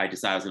so I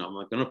decided, I'm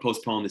going to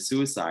postpone the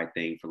suicide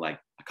thing for like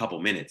a couple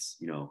minutes,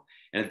 you know?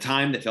 And at the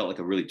time that felt like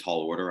a really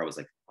tall order. I was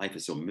like, life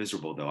is so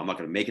miserable though. I'm not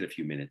going to make it a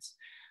few minutes.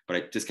 But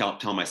I just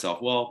kept telling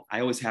myself, well, I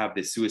always have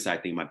this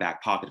suicide thing in my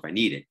back pocket if I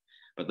need it.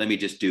 But let me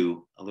just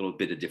do a little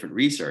bit of different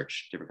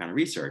kind of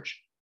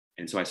research.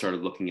 And so I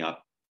started looking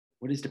up,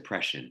 what is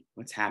depression?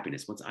 What's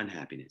happiness? What's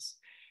unhappiness?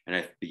 And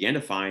I began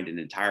to find an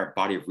entire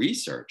body of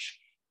research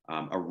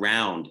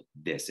around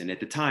this. And at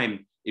the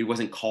time, it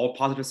wasn't called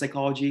positive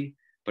psychology,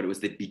 but it was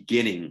the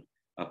beginning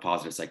of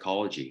positive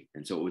psychology.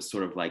 And so it was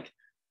sort of like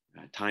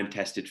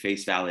time-tested,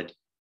 face-valid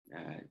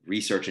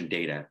research and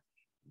data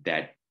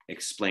that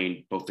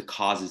explained both the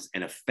causes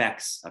and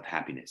effects of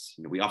happiness.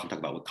 You know, we often talk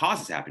about what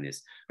causes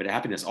happiness, but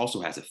happiness also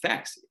has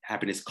effects.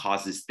 Happiness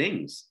causes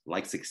things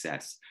like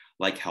success,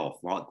 like health,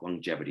 like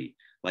longevity,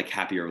 like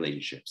happier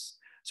relationships.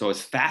 So I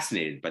was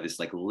fascinated by this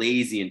like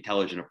lazy,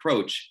 intelligent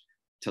approach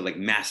to like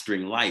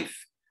mastering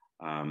life.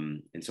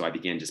 And so I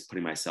began just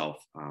putting myself,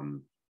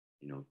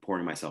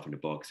 pouring myself into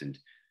books and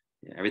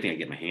everything I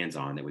get my hands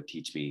on that would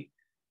teach me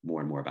more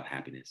and more about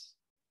happiness.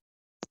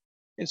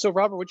 And so,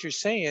 Robert, what you're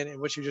saying and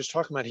what you're just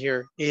talking about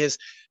here is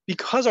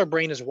because our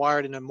brain is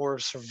wired in a more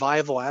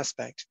survival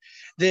aspect,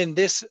 then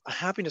this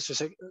happiness,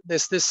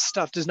 this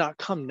stuff does not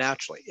come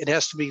naturally. It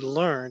has to be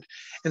learned.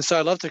 And so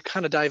I'd love to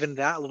kind of dive into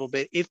that a little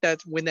bit.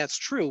 When that's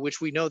true,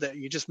 which we know that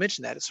you just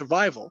mentioned that it's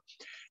survival,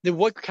 then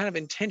what kind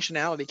of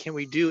intentionality can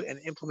we do and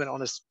implement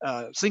on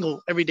a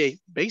single everyday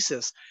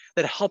basis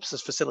that helps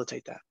us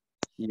facilitate that?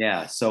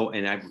 Yeah. So,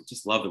 and I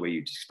just love the way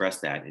you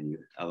expressed that, and you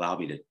allowed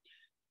me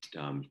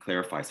to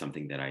clarify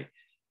something that I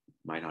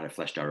might not have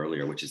fleshed out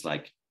earlier, which is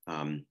like,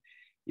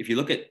 if you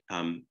look at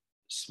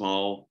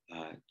small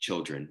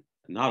children,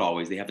 not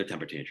always, they have their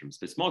temper tantrums,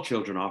 but small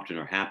children often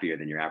are happier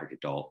than your average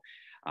adult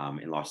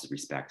in lots of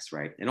respects,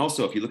 right? And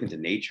also, if you look into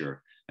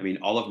nature, I mean,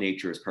 all of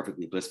nature is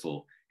perfectly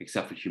blissful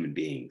except for human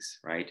beings,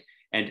 right?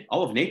 And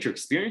all of nature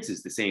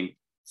experiences the same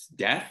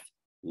death,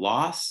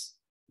 loss,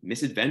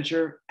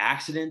 misadventure,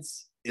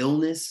 accidents,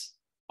 illness,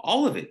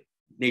 all of it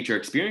nature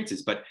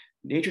experiences, but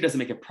nature doesn't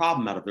make a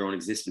problem out of their own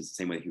existence the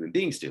same way that human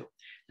beings do.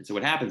 And so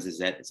what happens is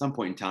that at some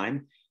point in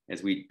time,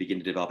 as we begin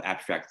to develop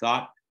abstract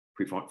thought,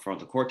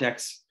 prefrontal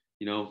cortex,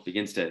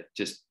 begins to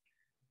just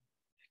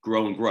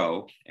grow and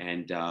grow.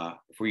 And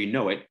before you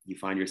know it, you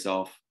find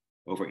yourself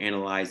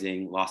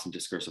overanalyzing, lost in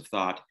discursive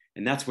thought.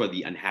 And that's where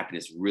the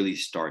unhappiness really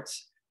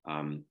starts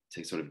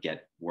to sort of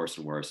get worse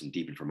and worse and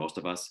deepen for most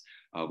of us.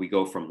 We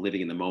go from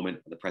living in the moment,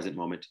 the present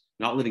moment,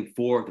 not living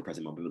for the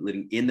present moment, but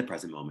living in the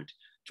present moment,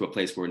 to a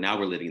place where now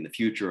we're living in the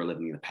future or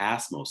living in the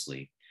past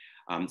mostly.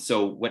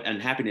 So what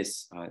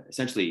unhappiness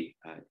essentially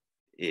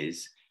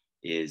is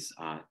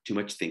too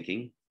much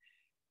thinking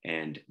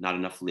and not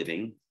enough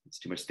living. It's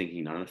too much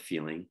thinking, not enough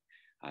feeling,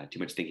 too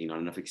much thinking, not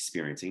enough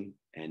experiencing.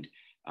 And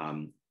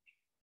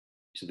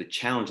so the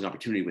challenge and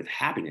opportunity with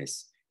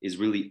happiness is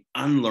really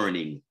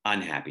unlearning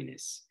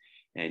unhappiness.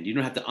 And you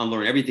don't have to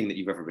unlearn everything that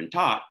you've ever been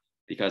taught,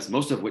 because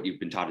most of what you've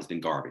been taught has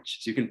been garbage.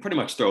 So you can pretty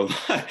much throw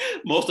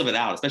most of it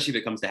out, especially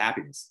if it comes to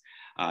happiness.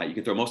 You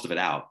can throw most of it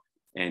out,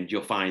 and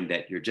you'll find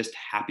that you're just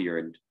happier,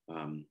 and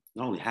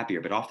not only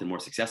happier, but often more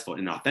successful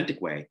in an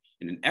authentic way,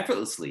 in an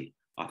effortlessly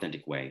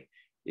authentic way,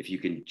 if you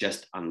can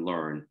just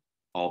unlearn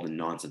all the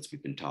nonsense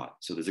we've been taught.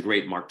 So there's a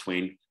great Mark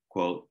Twain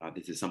quote.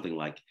 This is something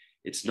like,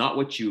 "It's not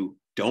what you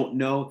don't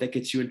know that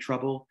gets you in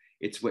trouble.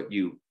 It's what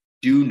you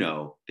do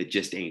know that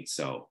just ain't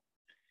so."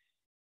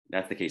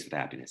 That's the case with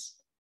happiness.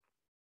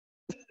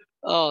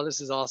 Oh,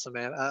 this is awesome,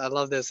 man. I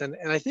love this. And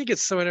I think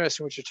it's so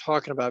interesting what you're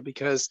talking about,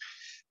 because,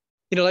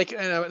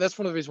 that's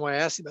one of the reasons why I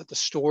asked you about the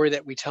story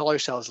that we tell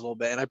ourselves a little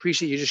bit. And I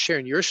appreciate you just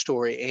sharing your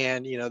story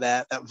and,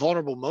 that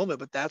vulnerable moment,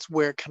 but that's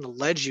where it kind of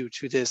led you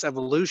to this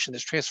evolution,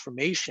 this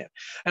transformation.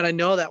 And I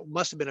know that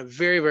must have been a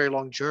very, very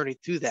long journey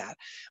through that,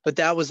 but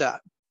that was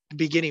that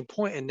beginning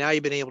point. And now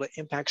you've been able to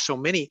impact so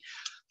many.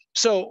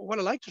 So what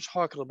I'd like to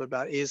talk a little bit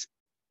about is,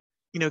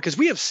 because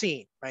we have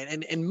seen, right,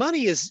 and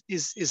money is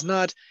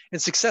not, and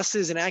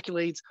successes and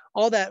accolades,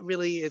 all that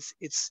really,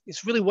 it's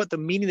really what the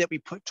meaning that we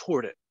put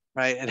toward it,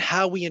 right, and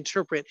how we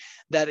interpret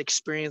that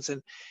experience.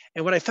 And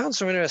what I found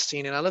so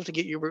interesting, and I'd love to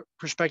get your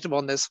perspective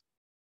on this.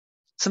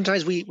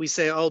 Sometimes we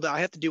say, oh, I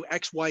have to do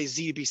X, Y,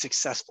 Z to be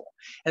successful,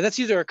 and that's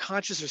either a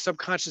conscious or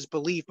subconscious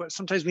belief. But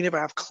sometimes we never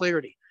have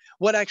clarity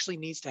what actually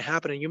needs to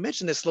happen. And you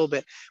mentioned this a little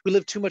bit. We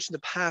live too much in the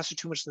past or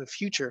too much in the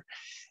future.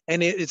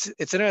 And it's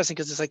interesting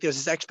because it's like there's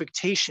this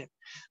expectation.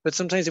 But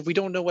sometimes if we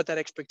don't know what that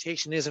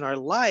expectation is in our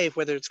life,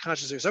 whether it's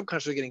conscious or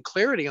subconscious, getting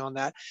clarity on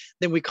that,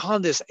 then we call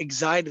this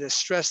anxiety, this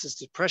stress, this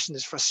depression,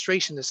 this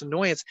frustration, this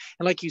annoyance.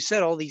 And like you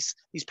said, all these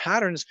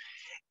patterns.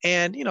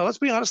 And, let's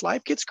be honest,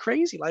 life gets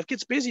crazy. Life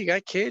gets busy. You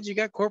got kids, you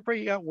got corporate,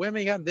 you got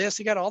women, you got this,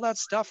 you got all that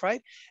stuff,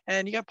 right?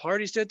 And you got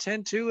parties to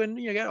attend to, and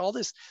you got all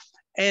this.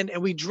 And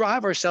we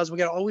drive ourselves. We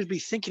got to always be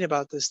thinking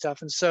about this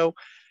stuff. And so,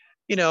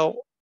 you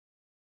know,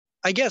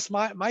 I guess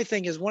my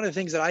thing is, one of the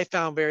things that I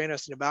found very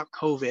interesting about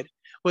COVID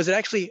was it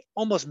actually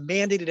almost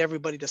mandated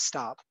everybody to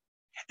stop.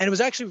 And it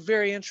was actually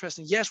very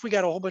interesting. Yes, we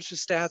got a whole bunch of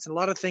stats and a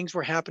lot of things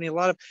were happening,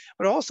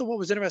 but also what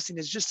was interesting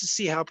is just to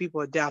see how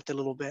people adapt a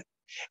little bit.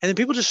 And then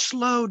people just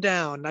slow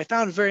down. And I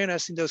found it very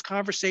interesting, those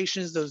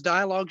conversations, those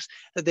dialogues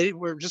that they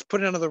were just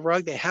putting under the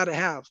rug, they had to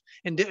have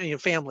in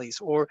families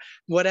or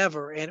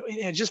whatever. And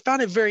just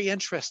found it very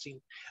interesting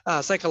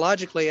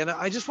psychologically. And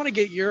I just want to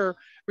get your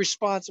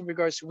response in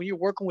regards to when you're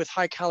working with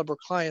high caliber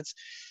clients,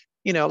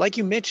 like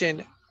you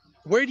mentioned,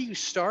 where do you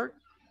start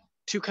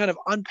to kind of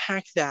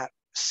unpack that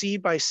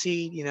seed by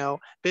seed,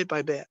 bit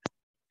by bit?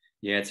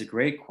 Yeah, it's a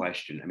great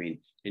question. I mean,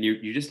 and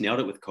you just nailed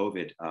it with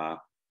COVID.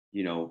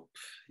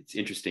 It's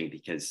interesting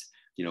because,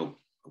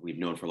 we've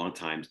known for a long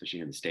time, especially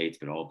in the States,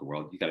 but all over the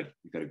world, you've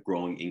got a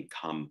growing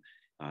income,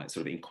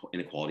 sort of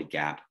inequality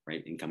gap,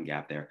 right? Income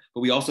gap there.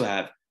 But we also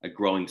have a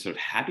growing sort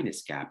of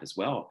happiness gap as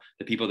well.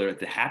 The people that are at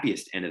the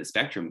happiest end of the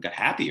spectrum got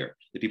happier.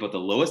 The people at the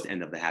lowest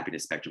end of the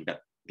happiness spectrum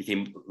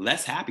became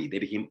less happy. They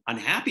became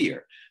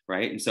unhappier,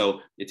 right? And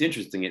so it's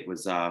interesting. It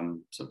was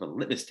sort of a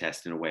litmus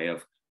test in a way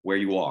of where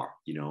you are.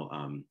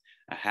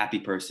 A happy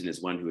person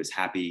is one who is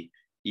happy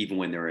even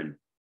when they're in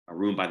a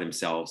room by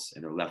themselves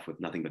and they're left with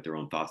nothing but their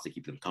own thoughts to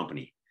keep them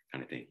company,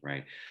 kind of thing,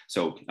 right?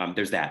 So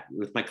there's that.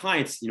 With my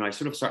clients, I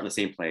sort of start in the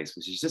same place,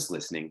 which is just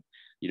listening.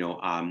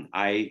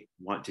 I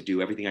want to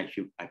do everything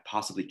I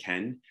possibly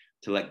can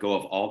to let go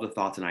of all the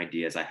thoughts and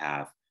ideas I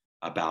have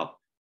about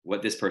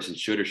what this person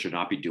should or should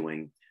not be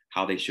doing,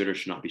 how they should or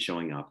should not be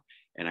showing up.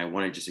 And I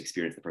want to just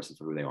experience the person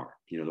for who they are.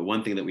 The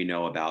one thing that we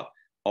know about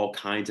all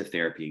kinds of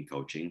therapy and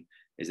coaching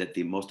is that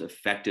the most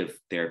effective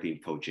therapy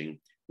and coaching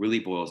really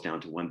boils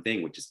down to one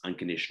thing, which is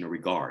unconditional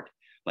regard.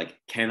 Like,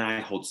 can I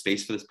hold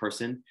space for this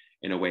person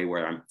in a way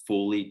where I'm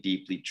fully,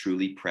 deeply,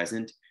 truly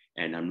present,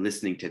 and I'm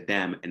listening to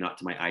them and not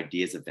to my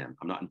ideas of them?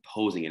 I'm not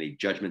imposing any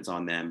judgments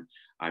on them.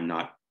 I'm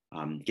not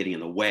getting in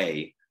the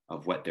way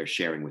of what they're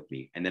sharing with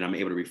me. And then I'm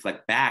able to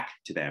reflect back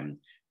to them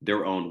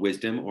their own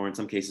wisdom, or in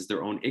some cases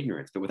their own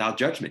ignorance, but without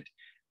judgment,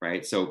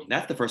 right? So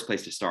that's the first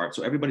place to start.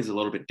 So everybody's a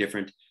little bit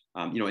different.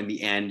 In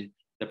the end,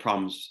 the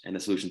problems and the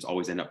solutions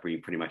always end up being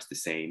pretty much the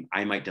same.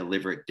 I might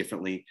deliver it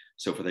differently.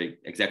 So for the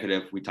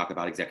executive, we talk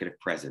about executive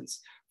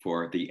presence.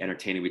 For the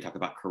entertainer, we talk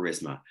about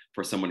charisma.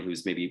 For someone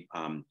who's maybe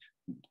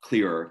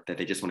clearer that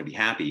they just want to be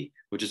happy,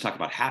 we'll just talk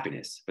about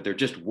happiness. But they're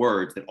just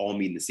words that all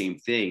mean the same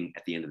thing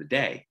at the end of the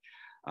day.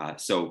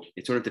 So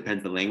it sort of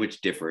depends. The language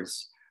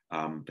differs,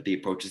 but the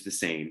approach is the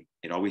same.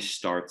 It always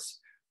starts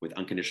with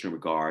unconditional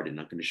regard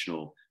and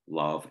unconditional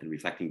love and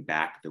reflecting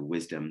back the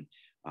wisdom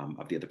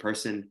of the other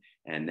person.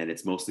 And then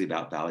it's mostly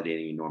about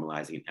validating and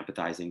normalizing and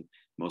empathizing.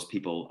 Most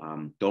people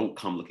don't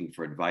come looking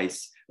for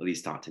advice, at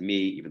least not to me,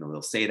 even though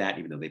they'll say that,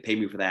 even though they pay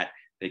me for that.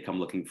 They come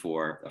looking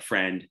for a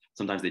friend.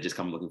 Sometimes they just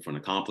come looking for an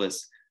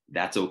accomplice.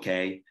 That's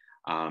okay.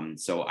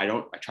 So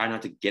I try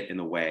not to get in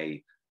the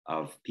way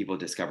of people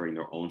discovering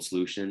their own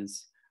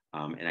solutions.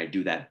 And I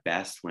do that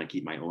best when I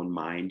keep my own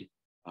mind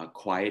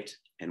quiet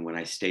and when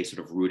I stay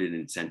sort of rooted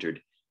and centered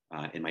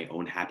in my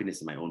own happiness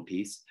and my own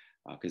peace.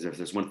 Because if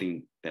there's one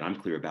thing that I'm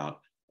clear about,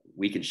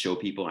 we can show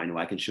people, I know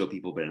I can show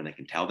people, but then I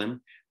can tell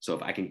them. So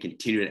if I can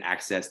continue to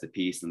access the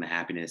peace and the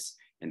happiness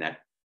and that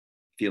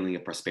feeling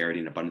of prosperity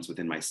and abundance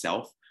within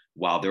myself,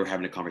 while they're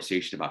having a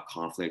conversation about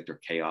conflict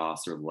or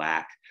chaos or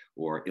lack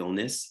or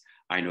illness,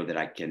 I know that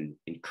I can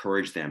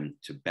encourage them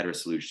to better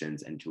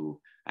solutions and to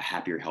a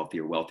happier,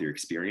 healthier, wealthier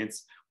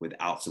experience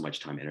without so much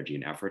time, energy,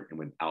 and effort, and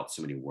without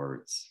so many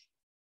words.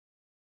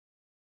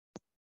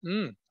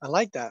 I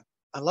like that.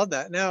 I love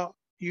that. Now,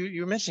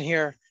 you mentioned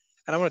here,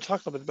 and I want to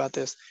talk a little bit about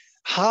this.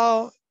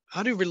 How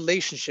do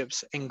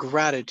relationships and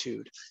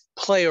gratitude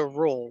play a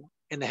role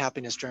in the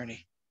happiness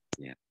journey?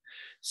 Yeah.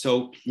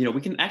 So,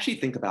 we can actually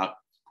think about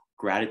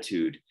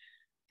gratitude.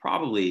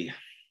 Probably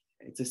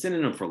it's a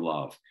synonym for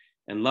love,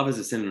 and love is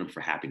a synonym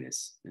for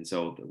happiness. And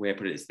so the way I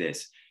put it is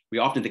this: we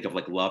often think of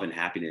like love and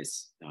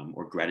happiness,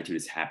 or gratitude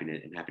as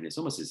happiness, and happiness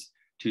almost as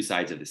two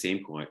sides of the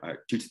same coin, or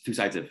two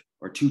sides of,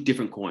 or two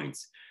different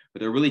coins, but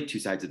they're really two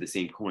sides of the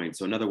same coin.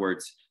 So in other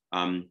words,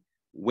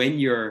 when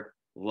you're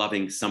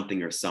loving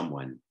something or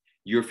someone,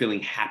 you're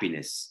feeling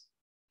happiness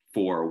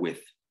for or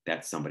with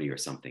that somebody or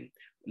something.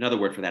 Another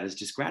word for that is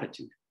just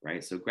gratitude,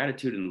 right? So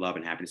gratitude and love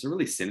and happiness are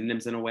really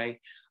synonyms in a way.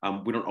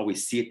 We don't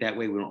always see it that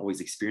way. We don't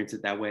always experience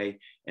it that way.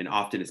 And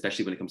often,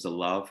 especially when it comes to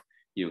love,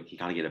 you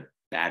kind of get a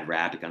bad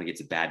rap. It kind of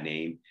gets a bad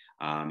name.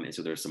 And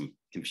so there's some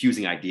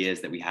confusing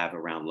ideas that we have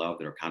around love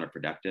that are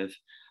counterproductive.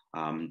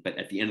 But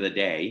at the end of the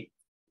day,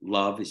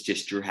 love is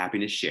just your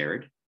happiness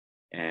shared.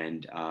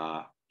 And,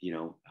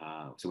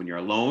 so when you're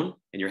alone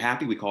and you're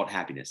happy, we call it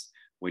happiness.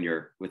 When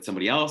you're with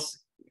somebody else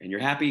and you're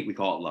happy, we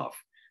call it love,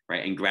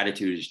 right? And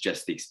gratitude is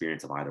just the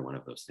experience of either one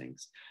of those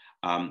things.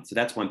 So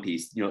that's one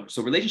piece.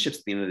 So relationships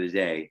at the end of the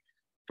day,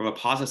 from a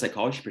positive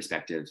psychology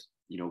perspective,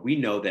 we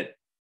know that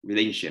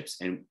relationships,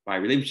 and by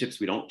relationships,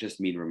 we don't just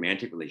mean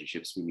romantic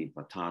relationships, we mean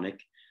platonic,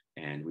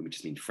 and we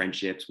just mean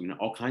friendships, we mean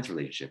all kinds of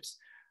relationships.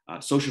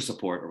 Social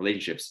support or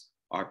relationships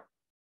are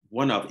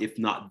one of, if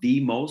not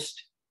the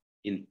most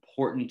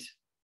important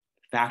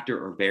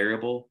factor or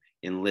variable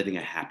in living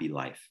a happy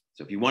life.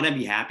 So if you want to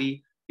be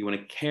happy, you want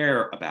to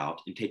care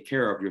about and take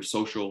care of your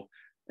social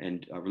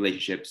and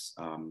relationships,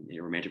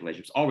 your romantic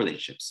relationships, all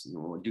relationships.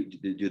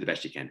 Do the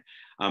best you can.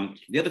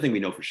 The other thing we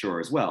know for sure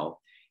as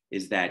well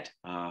is that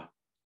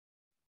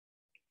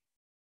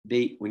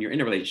when you're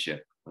in a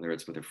relationship, whether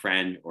it's with a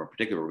friend or a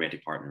particular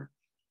romantic partner,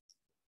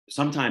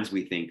 sometimes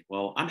we think,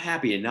 well, I'm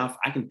happy enough,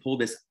 I can pull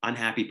this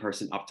unhappy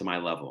person up to my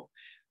level.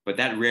 But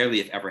that rarely,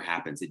 if ever,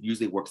 happens. It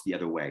usually works the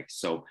other way.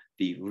 So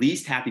the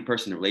least happy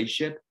person in a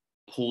relationship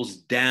pulls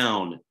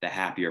down the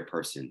happier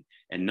person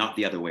and not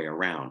the other way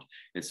around.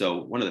 And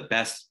so one of the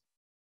best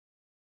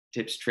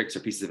tips, tricks, or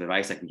pieces of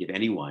advice I can give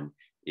anyone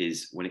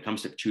is, when it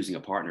comes to choosing a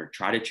partner,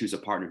 try to choose a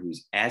partner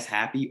who's as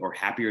happy or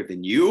happier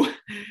than you.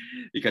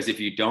 Because if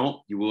you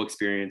don't, you will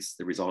experience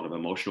the result of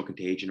emotional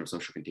contagion or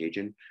social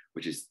contagion,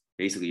 which is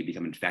basically you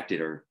become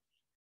infected or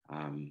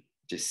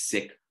just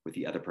sick with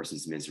the other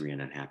person's misery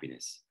and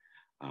unhappiness.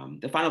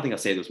 The final thing I'll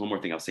say, there's one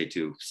more thing I'll say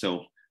too.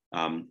 So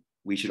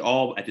we should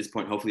all, at this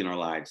point, hopefully in our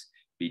lives,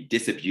 be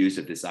disabused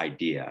of this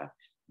idea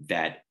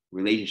that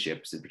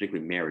relationships, and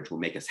particularly marriage, will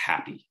make us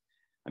happy.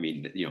 I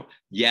mean,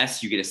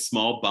 yes, you get a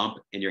small bump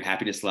in your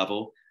happiness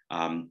level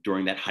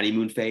during that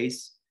honeymoon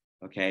phase,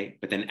 okay?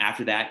 But then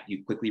after that,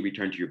 you quickly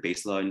return to your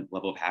baseline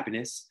level of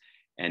happiness.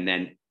 And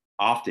then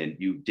often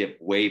you dip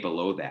way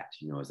below that,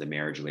 as the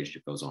marriage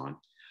relationship goes on.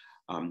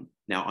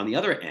 Now, on the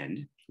other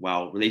end,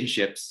 while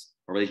relationships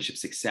or relationship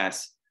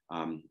success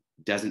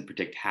doesn't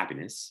predict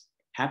happiness,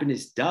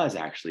 happiness does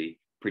actually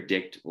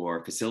predict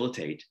or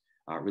facilitate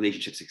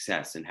relationship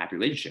success and happy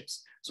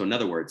relationships. So in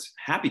other words,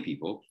 happy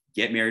people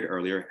get married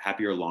earlier,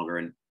 happier longer,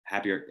 and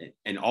happier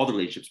in all the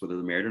relationships, whether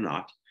they're married or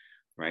not,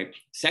 right?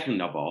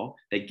 Second of all,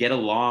 they get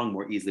along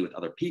more easily with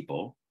other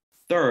people.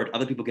 Third,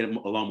 other people get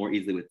along more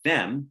easily with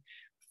them.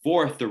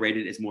 Fourth, they're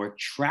rated as more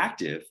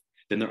attractive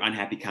than their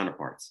unhappy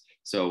counterparts.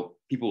 So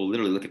people will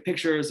literally look at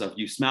pictures of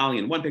you smiling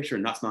in one picture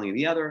and not smiling in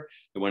the other.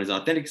 The one is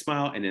an authentic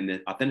smile, and in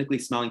the authentically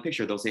smiling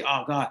picture, they'll say,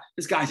 "Oh God,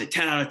 this guy's a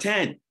 10 out of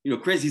 10.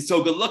 Chris, he's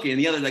so good looking." And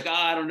the other's like, "Oh,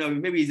 I don't know,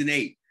 maybe he's an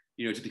 8."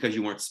 Just because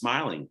you weren't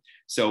smiling.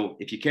 So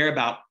if you care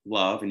about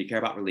love and you care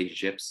about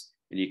relationships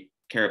and you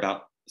care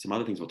about some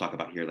other things we'll talk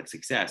about here, like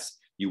success,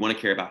 you want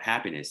to care about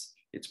happiness.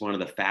 It's one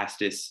of the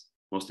fastest,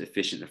 most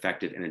efficient,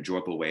 effective, and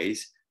enjoyable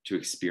ways to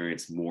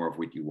experience more of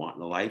what you want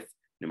in life,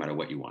 no matter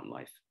what you want in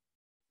life.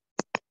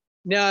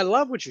 Now, I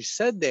love what you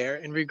said there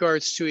in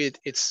regards to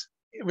it's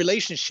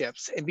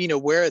relationships and being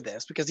aware of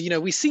this, because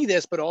we see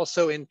this, but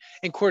also in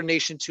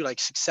coordination to like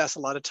success a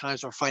lot of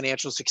times, or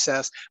financial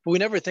success, but we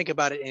never think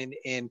about it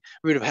in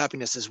root of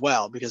happiness as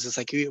well, because it's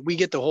like we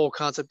get the whole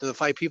concept of the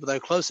 5 people that are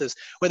closest,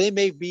 where they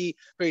may be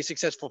very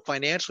successful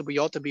financially, but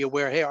you have to be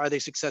aware, hey, are they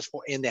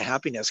successful in the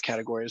happiness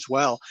category as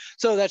well?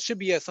 So that should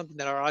be something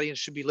that our audience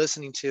should be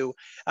listening to.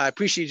 I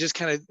appreciate you just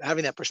kind of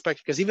having that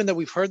perspective, because even though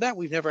we've heard that,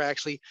 we've never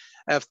actually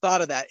have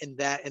thought of that in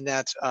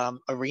that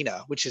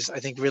arena, which is, I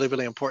think, really,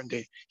 really important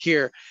to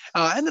hear.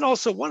 And then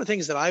also, one of the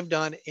things that I've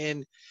done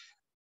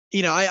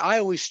I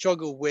always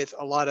struggle with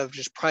a lot of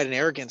just pride and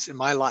arrogance in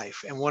my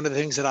life. And one of the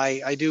things that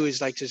I do is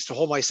like just to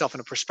hold myself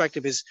in a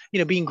perspective is,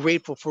 being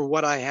grateful for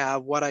what I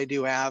have, what I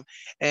do have.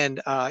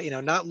 And,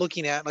 not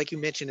looking at, like you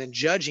mentioned, and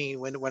judging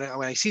when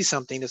I see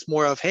something. It's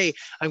more of, hey,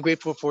 I'm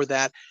grateful for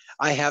that.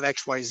 I have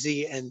X, Y,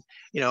 Z, and,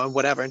 and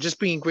whatever, and just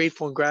being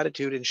grateful and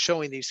gratitude and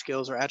showing these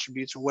skills or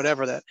attributes or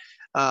whatever that,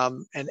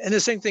 and the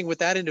same thing with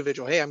that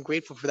individual. Hey, I'm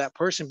grateful for that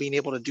person being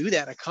able to do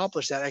that and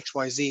accomplish that X,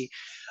 Y, Z.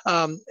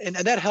 And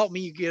that helped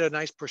me get a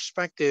nice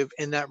perspective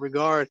in that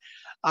regard.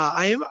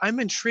 I'm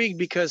intrigued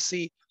because,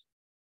 see,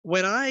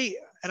 when I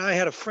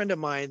had a friend of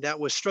mine that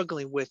was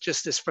struggling with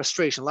just this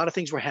frustration, a lot of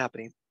things were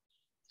happening.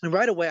 And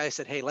right away I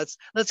said, hey, let's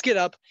get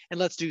up and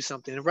let's do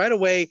something. And right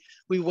away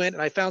we went,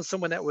 and I found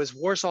someone that was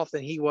worse off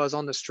than he was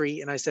on the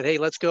street. And I said, hey,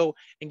 let's go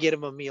and get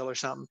him a meal or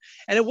something.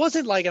 And it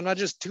wasn't like I'm not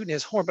just tooting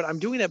his horn, but I'm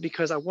doing that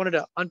because I wanted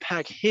to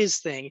unpack his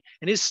thing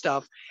and his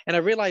stuff. And I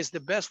realized the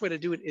best way to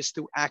do it is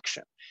through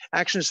action.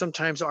 Actions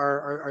sometimes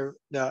are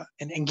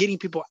and getting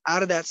people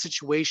out of that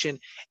situation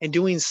and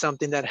doing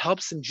something that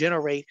helps them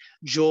generate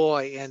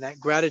joy and that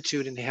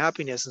gratitude and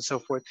happiness and so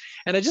forth.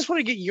 And I just want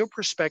to get your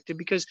perspective,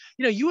 because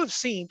you have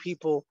seen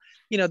people,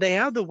 they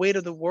have the weight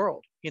of the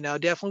world,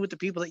 definitely with the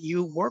people that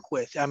you work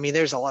with. I mean,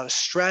 there's a lot of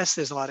stress,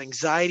 there's a lot of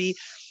anxiety,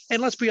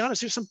 and let's be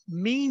honest, there's some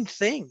mean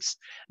things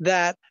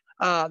that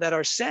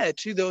are said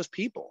to those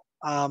people,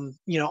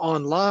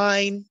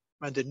 online,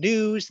 on the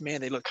news. Man,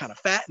 they look kind of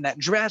fat in that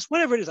dress,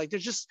 whatever it is. Like,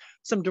 there's just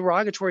some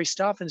derogatory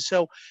stuff. And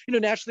so,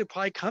 naturally, they'll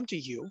probably come to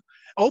you,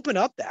 open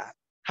up that,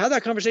 have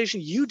that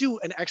conversation. You do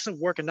an excellent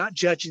work in not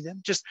judging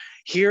them, just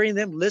hearing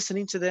them,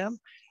 listening to them.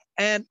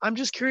 And I'm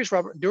just curious,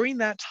 Robert, during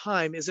that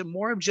time, is it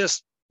more of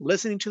just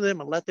listening to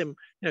them and let them,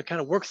 kind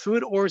of work through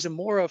it? Or is it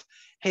more of,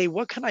 hey,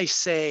 what can I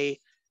say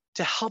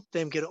to help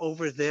them get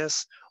over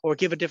this or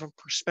give a different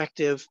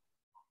perspective?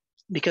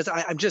 Because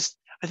I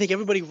think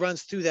everybody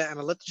runs through that, and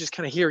I'd love to just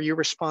kind of hear your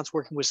response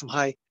working with some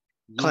high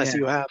clients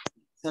Yeah, that you have.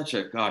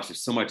 gosh,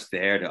 there's so much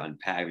there to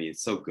unpack. I mean,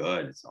 it's so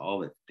good. It's all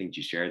the things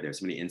you shared there.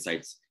 So many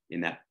insights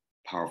in that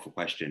powerful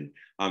question.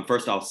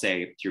 First, I'll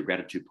say to your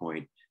gratitude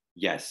point,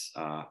 yes,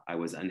 I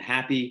was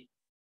unhappy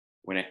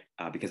when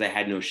because I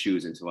had no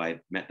shoes until I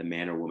met the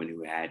man or woman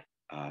who had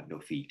no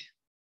feet,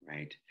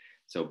 right?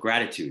 So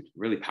gratitude,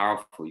 really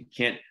powerful. You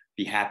can't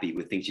be happy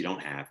with things you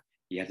don't have.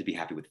 You have to be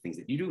happy with things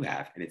that you do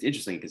have. And it's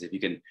interesting because if you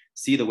can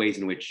see the ways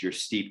in which you're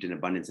steeped in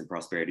abundance and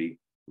prosperity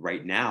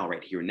right now,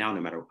 right here and now, no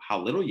matter how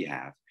little you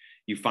have,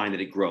 you find that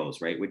it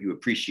grows, right? What you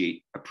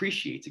appreciate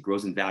appreciates, it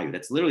grows in value.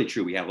 That's literally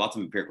true. We have lots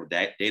of empirical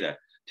data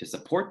to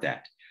support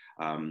that.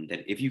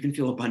 That if you can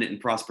feel abundant and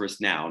prosperous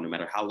now, no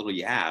matter how little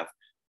you have,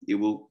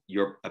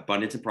 your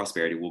abundance and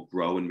prosperity will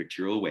grow in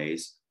material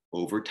ways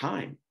over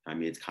time. I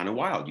mean, it's kind of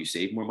wild. You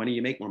save more money,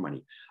 you make more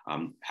money.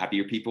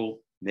 Happier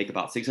people make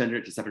about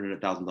 $600,000 to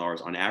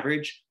 $700,000 on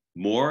average,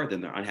 more than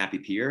their unhappy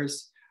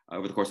peers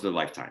over the course of their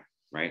lifetime,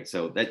 right?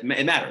 So that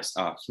it matters.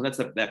 So that's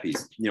that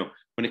piece.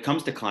 When it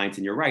comes to clients,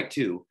 and you're right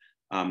too,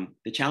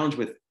 the challenge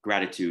with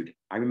gratitude,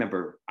 I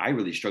remember I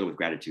really struggled with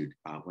gratitude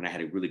when I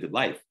had a really good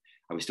life.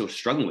 I was still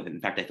struggling with it. In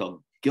fact, I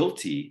felt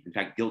guilty,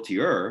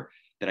 guiltier,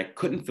 that I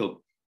couldn't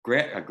feel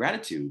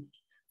gratitude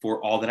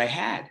for all that I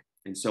had.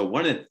 And so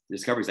one of the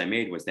discoveries I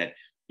made was that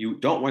you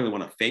don't really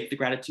want to fake the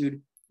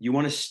gratitude. You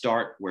want to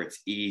start where it's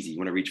easy. You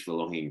want to reach for the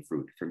low-hanging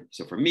fruit.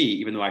 So for me,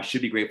 even though I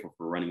should be grateful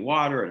for running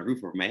water and a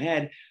roof over my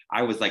head,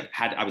 I was like,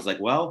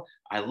 well,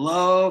 I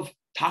love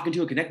talking to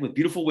and connecting with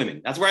beautiful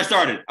women. That's where I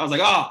started. I was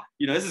like, oh,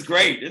 this is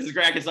great. This is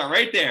great. I can start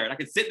right there. And I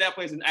can sit in that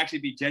place and actually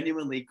be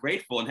genuinely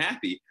grateful and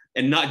happy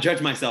and not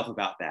judge myself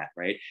about that,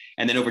 right?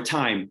 And then over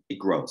time, it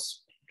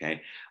grows,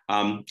 okay?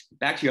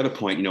 Back to your other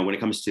point, when it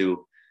comes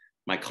to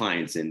my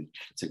clients, and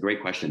it's a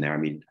great question there. I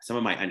mean, some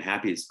of my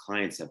unhappiest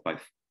clients have,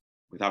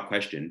 without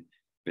question,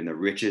 been the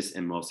richest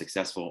and most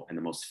successful and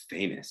the most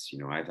famous.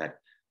 I've had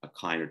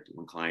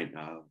one client,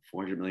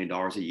 $400 million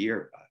a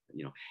year,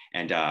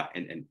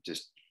 and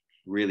just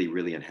really,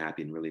 really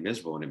unhappy and really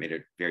miserable. And it made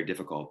it very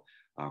difficult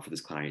for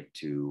this client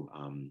to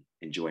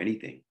enjoy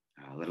anything,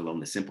 let alone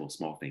the simple,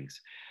 small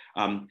things.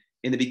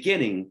 In the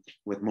beginning,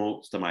 with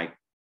most of my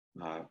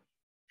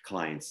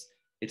clients,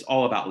 it's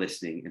all about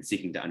listening and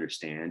seeking to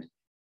understand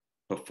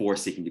before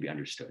seeking to be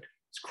understood.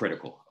 It's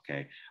critical,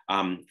 okay?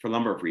 For a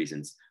number of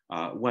reasons.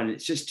 One,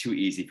 it's just too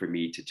easy for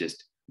me to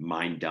just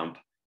mind dump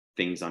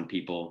things on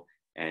people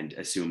and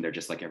assume they're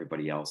just like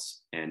everybody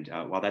else. And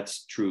while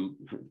that's true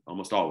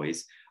almost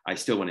always, I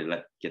still want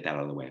to get that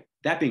out of the way.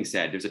 That being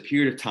said, there's a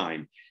period of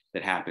time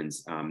that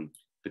happens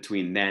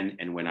between then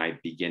and when I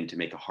begin to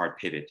make a hard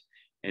pivot.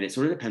 And it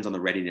sort of depends on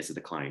the readiness of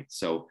the client.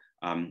 So,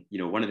 one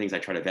of the things I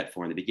try to vet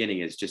for in the beginning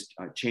is just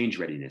change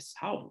readiness.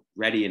 How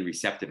ready and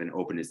receptive and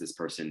open is this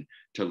person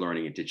to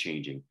learning and to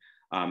changing?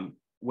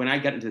 When I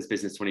got into this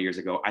business 20 years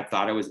ago, I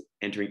thought I was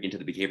entering into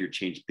the behavior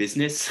change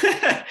business.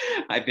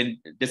 I've been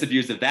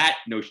disabused of that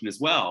notion as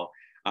well,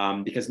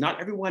 because not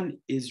everyone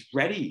is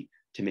ready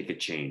to make a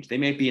change. They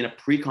may be in a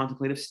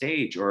pre-contemplative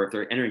stage, or if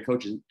they're entering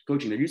coaching, they're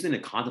usually in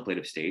a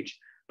contemplative stage,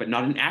 but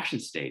not an action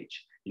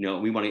stage.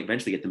 We want to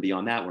eventually get them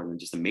beyond that, rather than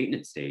just a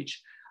maintenance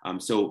stage.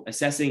 So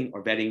assessing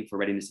or vetting for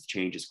readiness of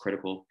change is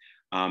critical.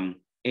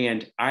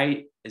 And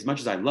I, as much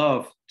as I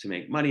love to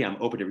make money, I'm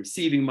open to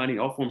receiving money,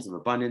 all forms of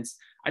abundance.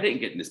 I didn't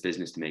get in this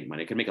business to make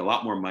money. I could make a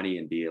lot more money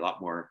and be a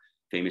lot more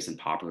famous and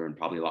popular and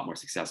probably a lot more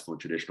successful in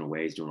traditional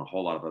ways, doing a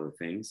whole lot of other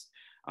things.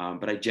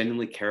 But I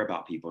genuinely care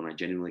about people, and I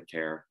genuinely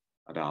care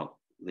about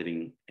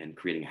living and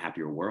creating a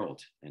happier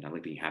world. And I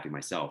like being happy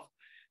myself.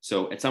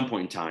 So at some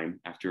point in time,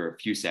 after a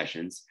few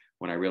sessions,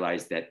 when I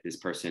realized that this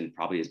person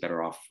probably is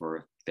better off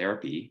for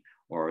therapy,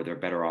 or they're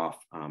better off,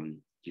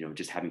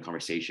 just having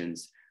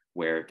conversations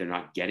where they're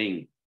not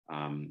getting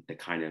the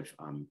kind of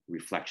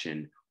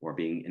reflection or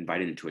being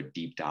invited into a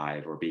deep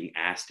dive or being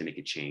asked to make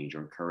a change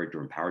or encouraged or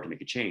empowered to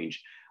make a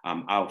change,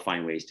 I'll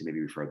find ways to maybe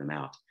refer them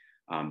out.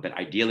 But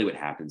ideally what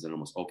happens in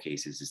almost all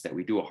cases is that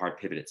we do a hard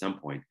pivot at some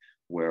point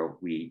where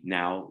we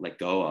now let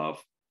go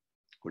of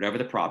whatever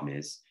the problem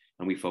is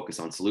and we focus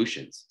on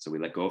solutions. So we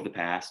let go of the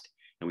past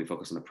and we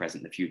focus on the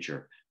present and the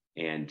future.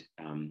 And,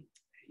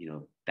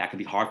 that can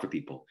be hard for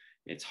people.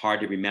 It's hard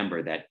to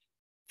remember that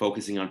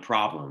focusing on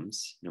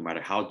problems, no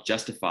matter how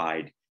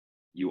justified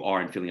you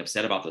are in feeling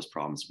upset about those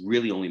problems,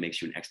 really only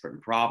makes you an expert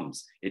in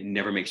problems. It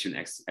never makes you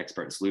an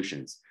expert in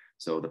solutions.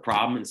 So the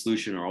problem and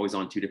solution are always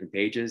on two different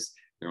pages.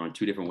 They're on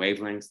two different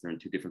wavelengths. They're on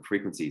two different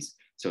frequencies.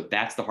 So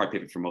that's the hard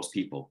pivot for most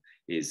people,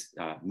 is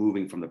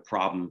moving from the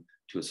problem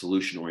to a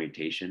solution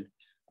orientation.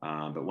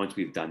 But once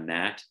we've done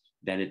that,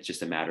 then it's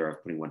just a matter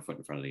of putting one foot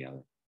in front of the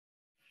other.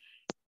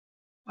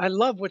 I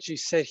love what you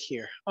said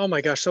here. Oh my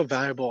gosh, so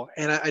valuable.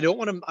 And I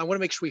want to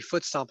make sure we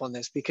foot stomp on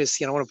this, because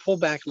I want to pull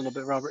back a little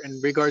bit, Robert,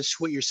 in regards to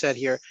what you said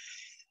here.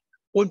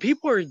 When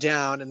people are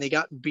down and they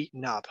got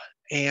beaten up,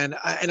 and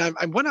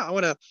I want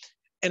to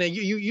and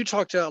you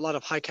talk to a lot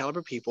of high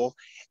caliber people,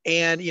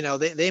 and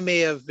they may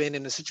have been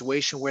in a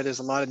situation where there's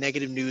a lot of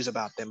negative news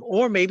about them,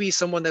 or maybe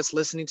someone that's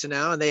listening to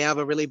now and they have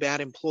a really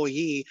bad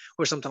employee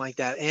or something like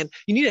that, and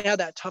you need to have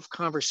that tough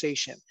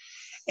conversation.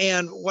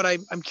 And what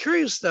I'm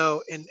curious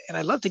though, and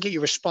I'd love to get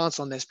your response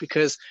on this,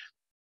 because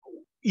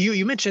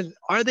you mentioned,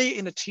 are they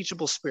in a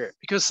teachable spirit?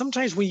 Because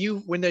sometimes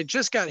when they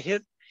just got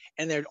hit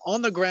and they're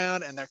on the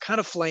ground and they're kind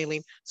of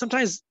flailing,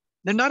 sometimes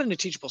they're not in a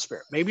teachable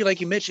spirit. Maybe,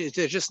 like you mentioned,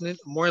 they're just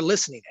more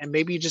listening, and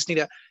maybe you just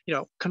need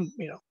to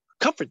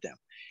comfort them.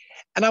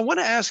 And I want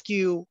to ask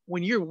you,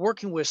 when you're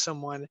working with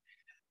someone,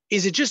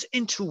 is it just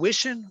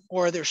intuition,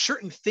 or are there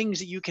certain things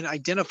that you can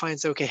identify and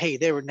say, okay, hey,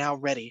 they were now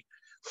ready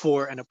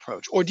for an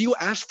approach? Or do you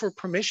ask for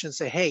permission and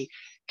say, hey,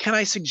 can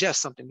I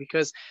suggest something?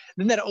 Because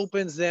then that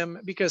opens them,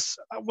 because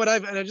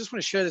and I just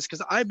want to share this,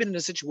 because I've been in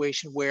a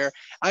situation where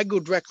I go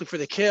directly for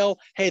the kill.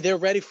 Hey, they're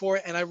ready for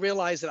it. And I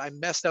realized that I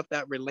messed up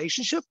that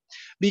relationship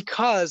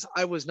because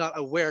I was not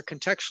aware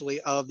contextually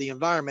of the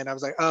environment. I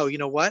was like, oh, you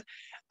know what?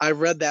 I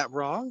read that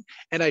wrong,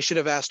 and I should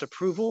have asked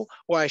approval,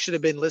 or I should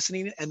have been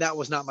listening. And that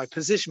was not my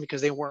position,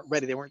 because they weren't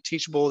ready. They weren't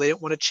teachable. They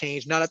didn't want to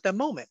change, not at that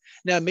moment.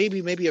 Now,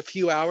 maybe a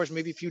few hours,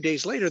 maybe a few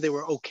days later, they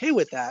were okay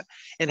with that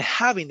and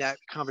having that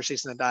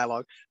conversation and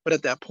dialogue. But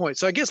at that point,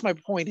 so I guess my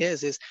point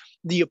is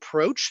the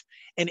approach.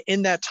 And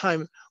in that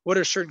time, what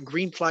are certain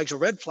green flags or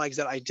red flags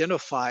that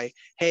identify,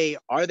 hey,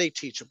 are they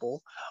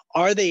teachable?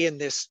 Are they in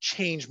this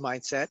change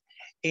mindset?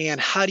 And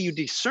how do you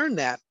discern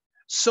that?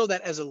 So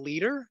that as a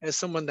leader, as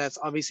someone that's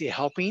obviously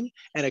helping,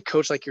 and a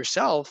coach like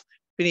yourself,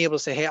 being able to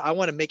say, hey, I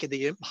want to make it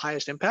the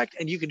highest impact,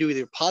 and you can do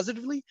either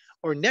positively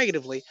or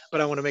negatively,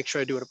 but I want to make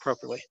sure I do it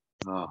appropriately.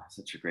 Oh,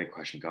 such a great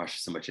question.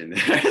 Gosh, so much in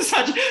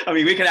there.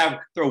 We could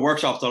throw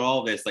workshops on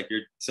all of this. Like,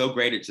 you're so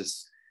great at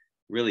just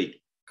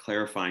really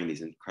clarifying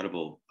these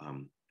incredible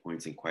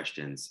points and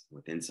questions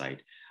with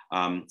insight.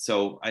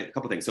 So a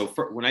couple of things. So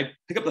when I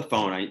pick up the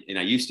phone,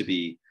 I used to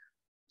be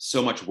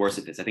so much worse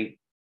at this. I think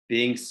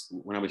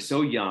when I was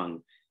so young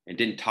and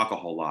didn't talk a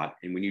whole lot,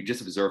 and when you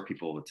just observe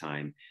people all the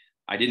time,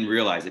 I didn't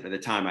realize it. At the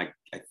time, I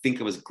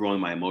think I was growing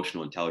my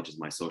emotional intelligence,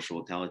 my social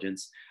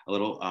intelligence a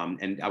little.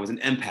 And I was an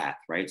empath,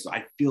 right? So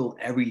I feel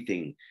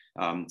everything.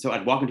 So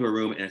I'd walk into a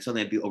room and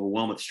suddenly I'd be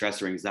overwhelmed with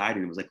stress or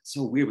anxiety. And it was like,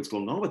 so weird, what's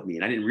going on with me?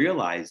 And I didn't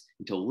realize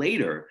until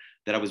later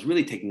that I was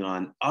really taking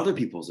on other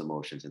people's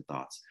emotions and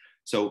thoughts.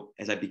 So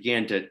as I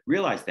began to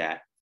realize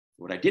that,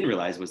 what I didn't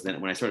realize was that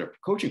when I started a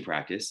coaching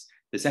practice,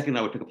 the second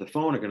I would pick up the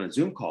phone or get on a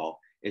Zoom call,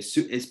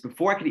 is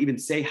before I could even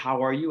say,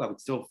 how are you? I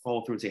would still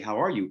follow through and say, how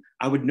are you?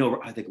 I would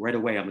know, I think right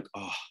away, I'm like,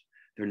 oh,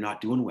 they're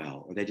not doing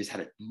well, or they just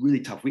had a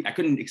really tough week. I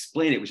couldn't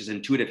explain it. It was just an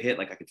intuitive hit.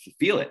 Like, I could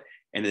feel it.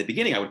 And at the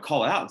beginning, I would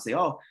call it out and say,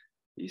 oh,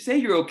 you say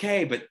you're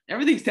okay, but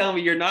everything's telling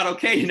me you're not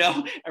okay.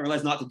 I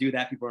realized not to do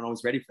that. People aren't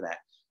always ready for that.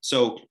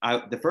 So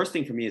the first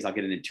thing for me is I'll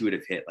get an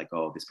intuitive hit, like,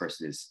 oh, this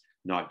person is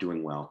not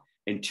doing well.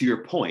 And to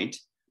your point,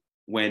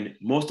 when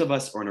most of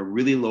us are in a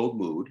really low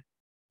mood,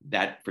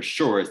 that for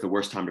sure is the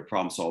worst time to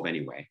problem solve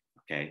anyway.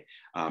 Okay.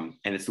 And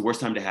it's the worst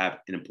time to have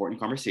an important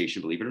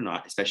conversation, believe it or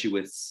not, especially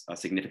with a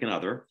significant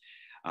other.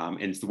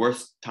 And it's the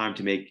worst time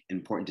to make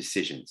important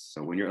decisions.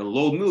 So when you're in a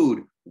low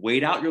mood,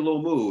 wait out your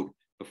low mood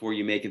before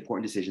you make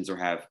important decisions or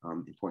have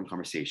important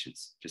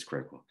conversations, just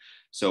critical.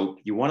 So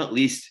you want to at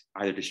least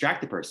either distract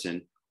the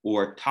person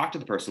or talk to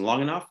the person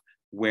long enough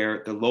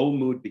where the low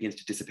mood begins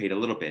to dissipate a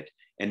little bit.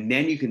 And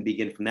then you can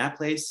begin from that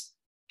place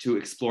to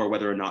explore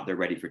whether or not they're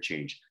ready for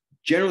change.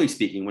 Generally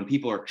speaking, when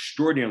people are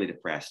extraordinarily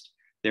depressed,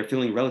 they're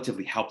feeling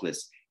relatively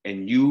helpless,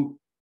 and you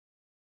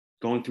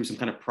going through some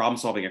kind of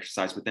problem-solving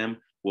exercise with them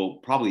will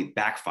probably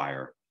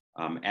backfire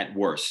at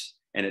worst.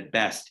 And at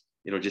best,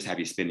 it'll just have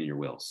you spinning your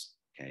wheels.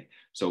 Okay.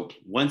 So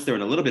once they're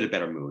in a little bit of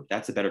better mood,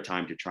 that's a better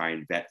time to try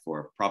and vet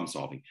for problem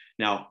solving.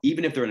 Now,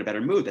 even if they're in a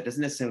better mood, that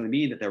doesn't necessarily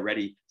mean that they're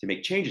ready to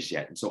make changes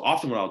yet. And so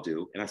often what I'll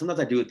do, and sometimes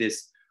I do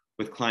this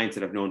with clients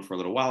that I've known for a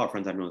little while, or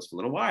friends I've known for a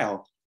little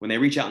while, when they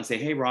reach out and say,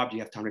 hey, Rob, do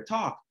you have time to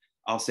talk?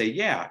 I'll say,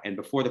 yeah. And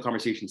before the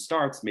conversation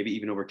starts, maybe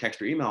even over text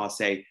or email, I'll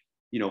say,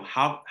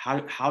 how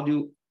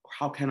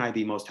can I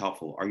be most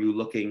helpful? Are you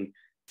looking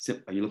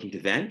to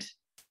vent?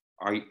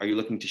 Are you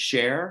looking to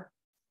share?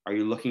 Are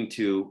you looking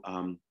to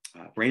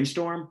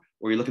brainstorm,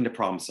 or are you looking to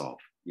problem solve?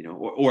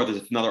 Or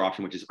there's another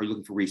option, which is, are you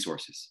looking for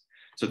resources?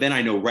 So then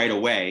I know right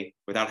away,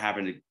 without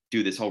having to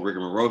do this whole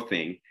rigmarole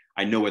thing,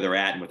 I know where they're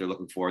at and what they're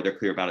looking for. They're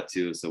clear about it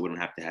too, so we don't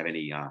have to have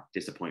any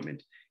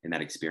disappointment in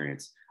that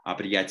experience.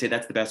 But yeah, I'd say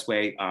that's the best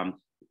way.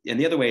 And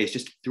the other way is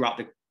just throughout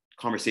the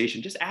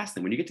conversation, just ask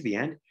them. When you get to the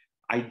end,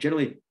 I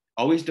generally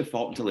always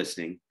default into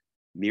listening,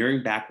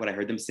 mirroring back what I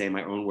heard them say in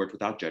my own words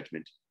without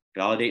judgment,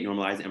 validate,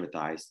 normalize,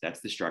 empathize.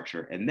 That's the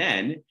structure. And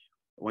then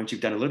once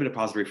you've done a little bit of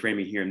positive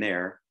reframing here and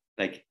there,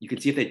 like, you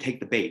can see if they take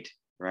the bait,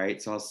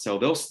 right? So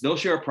they'll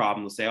share a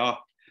problem. They'll say, oh,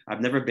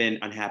 I've never been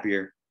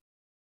unhappier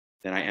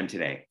than I am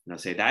today. And I'll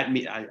say,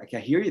 I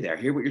hear you there. I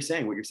hear what you're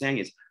saying. What you're saying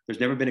is there's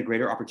never been a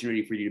greater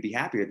opportunity for you to be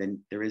happier than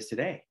there is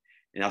today.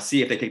 And I'll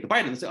see if they take the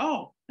bite and say,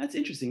 oh, that's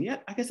interesting. Yeah,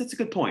 I guess that's a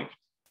good point.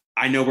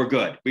 I know we're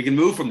good. We can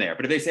move from there.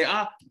 But if they say,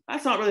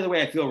 that's not really the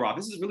way I feel, Rob,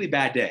 this is a really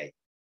bad day,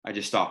 I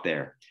just stop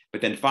there.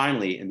 But then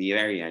finally, in the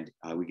very end,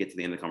 we get to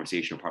the end of the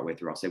conversation or partway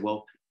through, I'll say,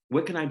 well,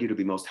 what can I do to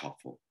be most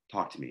helpful?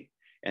 Talk to me.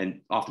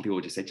 And often people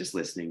would just say, just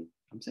listening.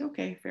 I'm saying,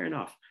 okay, fair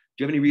enough.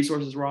 Do you have any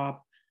resources, Rob?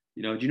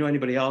 Do you know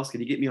anybody else?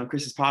 Can you get me on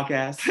Chris's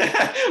podcast?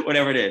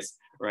 Whatever it is,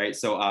 right?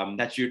 So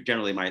that's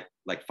generally my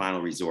like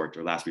final resort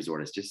or last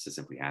resort, is just to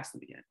simply ask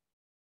them again.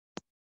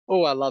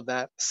 Oh, I love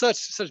that.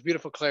 Such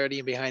beautiful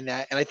clarity behind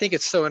that. And I think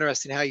it's so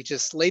interesting how you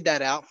just laid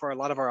that out for a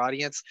lot of our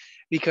audience,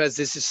 because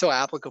this is so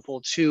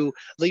applicable to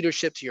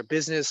leadership, to your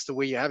business, the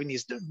way you're having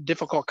these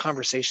difficult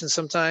conversations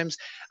sometimes,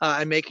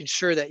 and making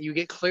sure that you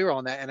get clear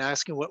on that and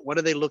asking what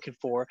are they looking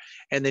for,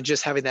 and then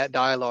just having that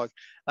dialogue.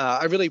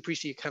 I really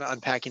appreciate you kind of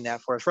unpacking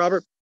that for us,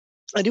 Robert.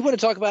 I do want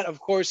to talk about, of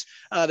course,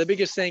 the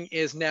biggest thing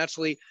is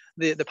naturally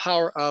the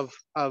power of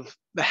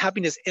the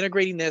happiness,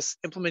 integrating this,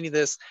 implementing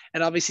this,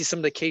 and obviously some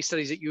of the case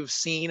studies that you've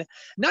seen,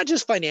 not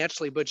just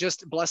financially, but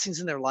just blessings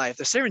in their life,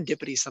 the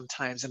serendipity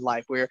sometimes in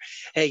life where,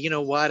 hey, you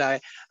know what,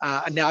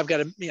 now I've got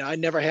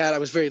I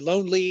was very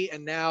lonely,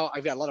 and now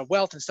I've got a lot of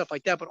wealth and stuff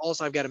like that, but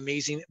also I've got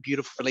amazing,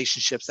 beautiful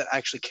relationships that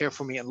actually care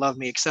for me and love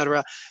me,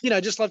 etc. I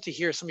just love to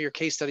hear some of your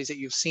case studies that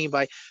you've seen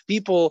by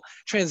people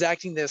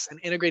transacting this and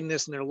integrating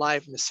this in their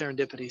life and the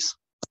serendipities.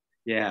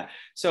 Yeah.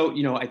 So,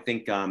 I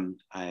think I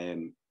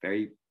am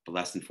very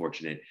blessed and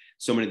fortunate.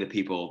 So many of the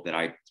people that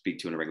I speak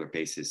to on a regular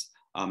basis,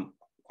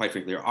 quite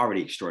frankly, are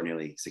already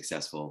extraordinarily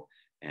successful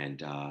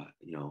and,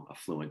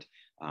 affluent,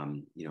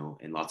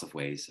 in lots of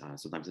ways,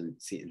 sometimes in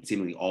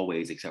seemingly all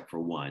ways except for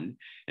one.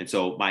 And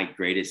so my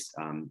greatest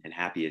and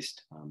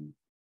happiest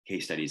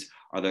case studies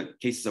are the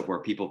cases of where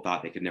people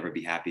thought they could never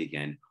be happy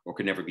again, or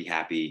could never be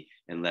happy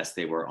unless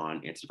they were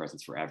on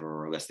antidepressants forever,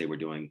 or unless they were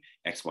doing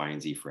X, Y, and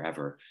Z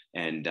forever.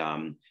 And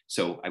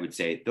so I would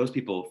say those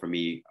people for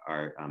me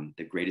are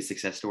the greatest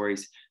success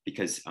stories,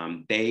 because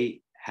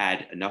they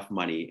had enough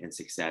money and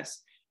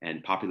success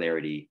and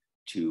popularity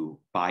to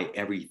buy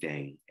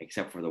everything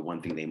except for the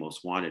one thing they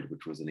most wanted,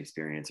 which was an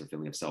experience or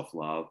feeling of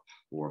self-love,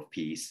 or of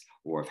peace,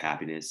 or of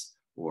happiness,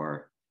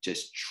 or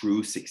just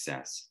true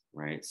success,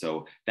 right?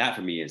 So that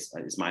for me is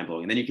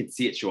mind-blowing. And then you can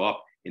see it show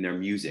up in their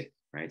music,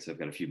 right? So I've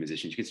got a few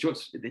musicians. You can show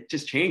it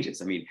just changes.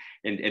 I mean,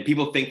 and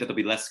people think that they'll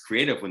be less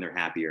creative when they're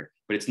happier,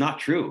 but it's not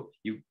true.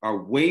 You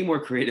are way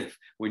more creative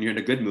when you're in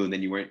a good mood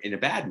than you were in a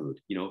bad mood.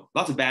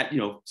 Lots of bad,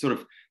 sort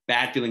of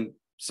bad feeling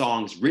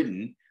songs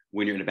written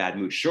when you're in a bad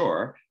mood,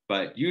 sure.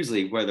 But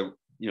usually where the,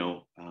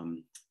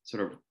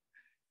 sort of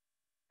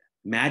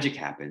magic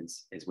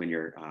happens is when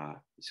you're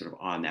sort of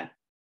on that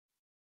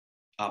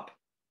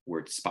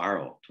upward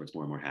spiral towards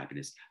more and more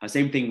happiness.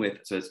 Same thing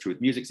so it's true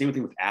with music, same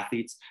thing with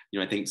athletes.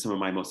 I think some of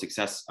my most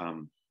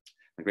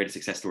my greatest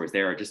success stories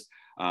there are just,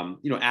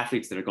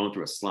 athletes that are going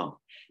through a slump.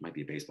 It might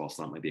be a baseball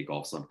slump, might be a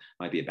golf slump,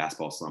 might be a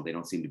basketball slump. They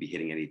don't seem to be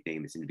hitting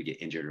anything. They seem to be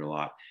getting injured a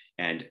lot.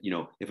 And,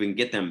 if we can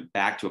get them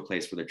back to a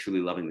place where they're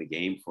truly loving the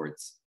game for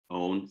its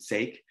own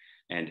sake,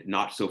 and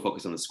not so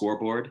focused on the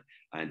scoreboard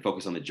and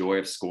focus on the joy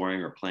of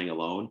scoring or playing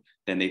alone,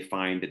 then they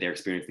find that they're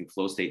experiencing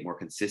flow state more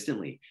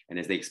consistently. And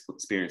as they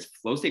experience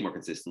flow state more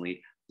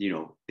consistently,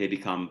 they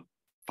become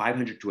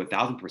 500 to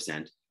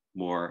 1,000%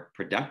 more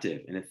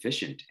productive and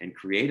efficient and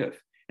creative.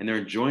 And they're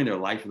enjoying their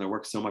life and their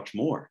work so much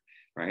more,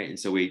 right? And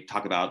so we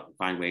talk about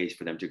find ways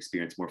for them to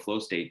experience more flow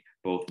state,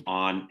 both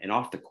on and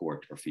off the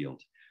court or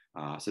field.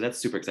 So that's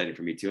super exciting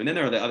for me too. And then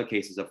there are the other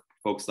cases of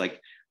folks like,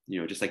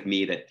 just like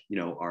me that,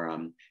 are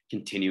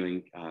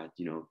continuing,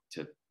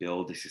 to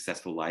build a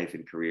successful life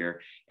and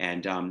career.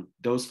 And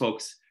those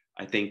folks,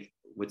 I think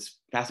what's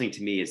fascinating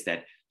to me is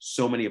that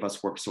so many of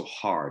us work so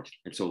hard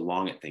and so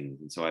long at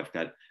things. And so I've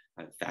got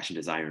a fashion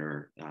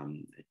designer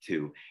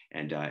too.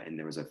 And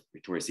there was a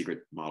Victoria's Secret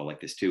model like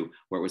this too,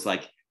 where it was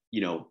like,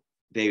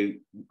 they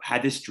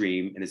had this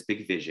dream and this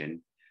big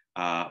vision,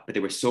 but they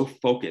were so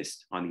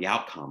focused on the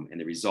outcome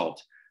and the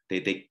result,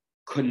 they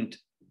couldn't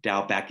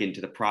dial back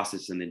into the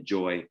process and the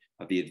joy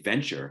of the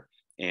adventure.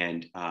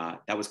 And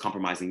that was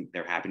compromising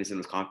their happiness, and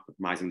it was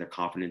compromising their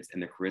confidence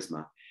and their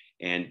charisma.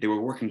 And they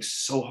were working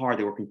so hard,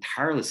 they were working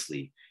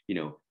tirelessly,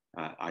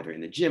 either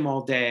in the gym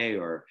all day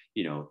or,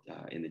 in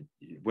the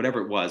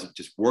whatever it was,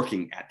 just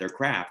working at their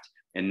craft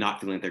and not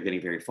feeling like they're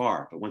getting very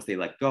far. But once they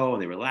let go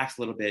and they relax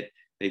a little bit,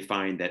 they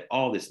find that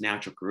all this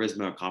natural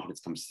charisma and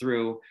confidence comes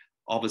through.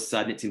 All of a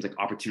sudden, it seems like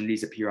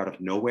opportunities appear out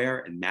of nowhere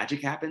and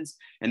magic happens.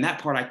 And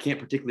that part I can't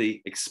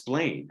particularly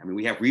explain. I mean,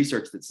 we have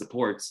research that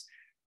supports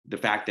the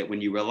fact that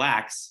when you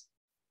relax,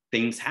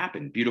 things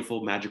happen.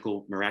 Beautiful,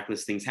 magical,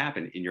 miraculous things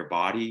happen in your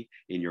body,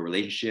 in your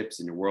relationships,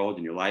 in your world,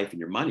 in your life, in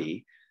your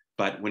money.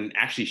 But when it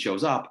actually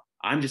shows up,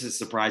 I'm just as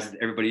surprised as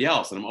everybody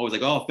else. And I'm always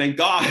like, oh, thank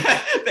God,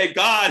 thank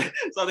God.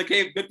 Something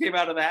good came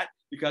out of that,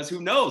 because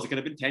who knows? It could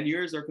have been 10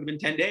 years or it could have been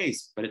 10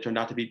 days, but it turned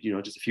out to be,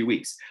 just a few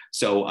weeks.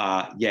 So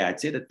yeah, I'd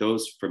say that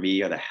those for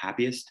me are the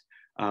happiest,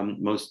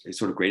 most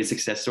sort of greatest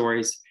success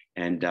stories.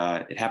 And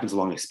it happens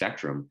along a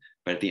spectrum.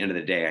 But at the end of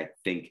the day, I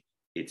think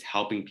it's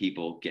helping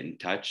people get in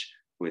touch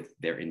with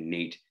their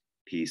innate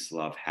peace,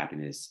 love,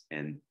 happiness,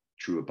 and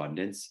true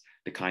abundance,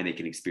 the kind they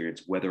can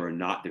experience whether or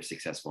not they're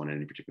successful on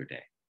any particular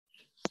day.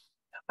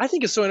 I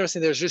think it's so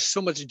interesting. There's just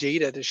so much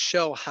data to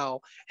show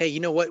how, hey, you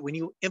know what? When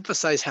you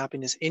emphasize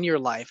happiness in your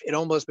life, it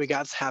almost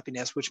begots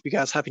happiness, which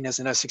begots happiness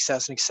and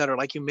success and et cetera.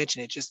 Like you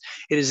mentioned,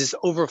 it is this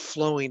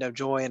overflowing of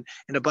joy and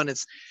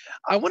abundance.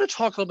 I want to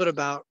talk a little bit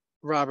about,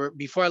 Robert,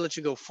 before I let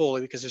you go fully,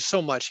 because there's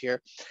so much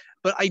here,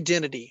 but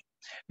identity.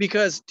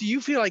 Because do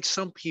you feel like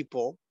some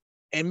people,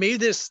 and maybe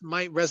this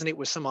might resonate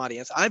with some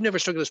audience, I've never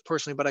struggled with this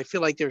personally, but I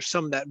feel like there's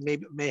some that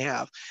may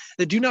have,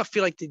 that do not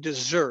feel like they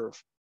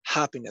deserve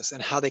happiness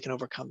and how they can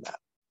overcome that.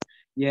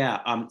 Yeah.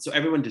 So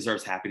everyone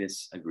deserves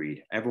happiness.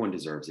 Agreed. Everyone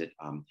deserves it.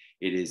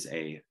 It is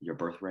your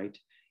birthright,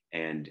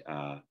 and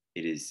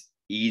it is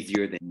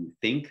easier than you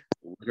think.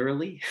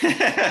 Literally,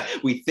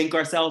 we think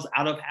ourselves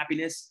out of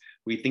happiness.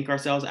 We think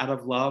ourselves out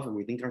of love, and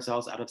we think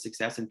ourselves out of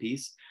success and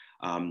peace.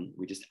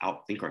 We just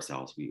outthink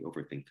ourselves. We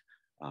overthink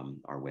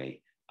our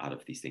way out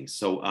of these things.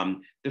 So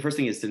the first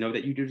thing is to know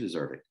that you do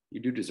deserve it. You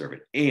do deserve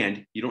it,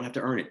 and you don't have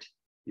to earn it.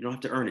 You don't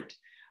have to earn it.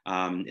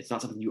 It's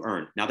not something you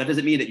earn. Now, that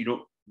doesn't mean that you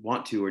don't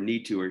want to or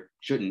need to or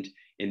shouldn't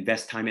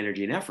invest time,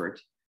 energy, and effort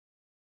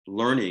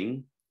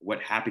learning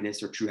what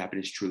happiness or true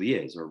happiness truly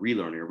is, or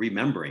relearning or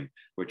remembering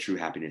what true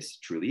happiness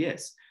truly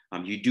is.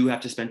 You do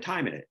have to spend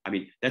time in it. I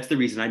mean, that's the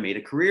reason I made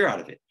a career out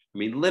of it. I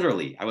mean,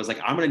 literally, I was like,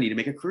 I'm going to need to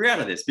make a career out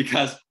of this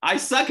because I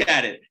suck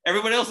at it.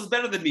 Everyone else is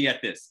better than me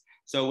at this.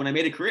 So when I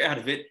made a career out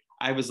of it,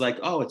 I was like,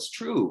 oh, it's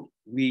true.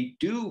 We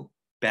do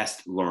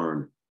best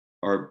learn,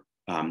 or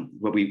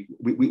what we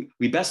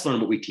best learn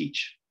what we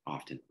teach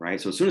often, right?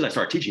 So as soon as I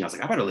started teaching, I was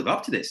like, I better live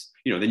up to this.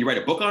 Then you write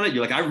a book on it.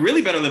 You're like, I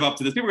really better live up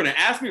to this. People are going to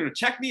ask me, they're going to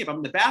check me. If I'm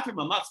in the bathroom,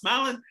 I'm not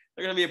smiling,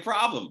 they're going to be a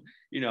problem,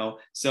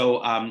 So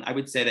I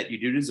would say that you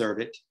do deserve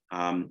it.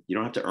 You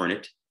don't have to earn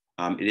it.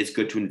 It is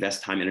good to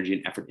invest time, energy,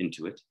 and effort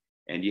into it.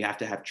 And you have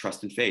to have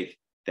trust and faith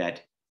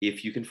that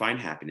if you can find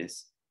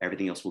happiness,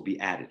 everything else will be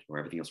added, or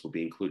everything else will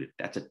be included.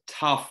 That's a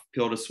tough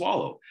pill to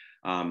swallow.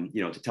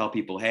 To tell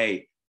people,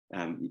 hey,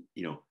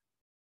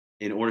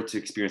 in order to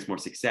experience more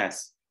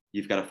success,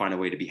 you've got to find a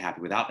way to be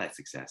happy without that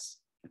success.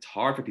 It's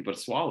hard for people to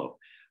swallow.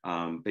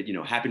 But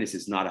happiness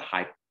is not a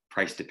high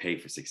price to pay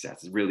for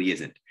success. It really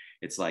isn't.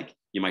 It's like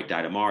you might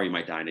die tomorrow, you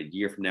might die in a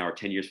year from now or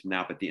 10 years from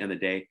now. But at the end of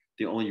the day,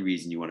 the only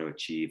reason you want to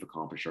achieve,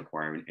 accomplish, or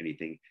acquire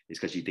anything is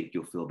because you think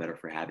you'll feel better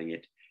for having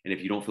it. And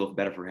if you don't feel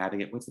better for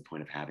having it, what's the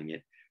point of having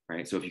it,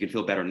 right? So if you can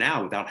feel better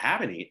now without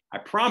having it, I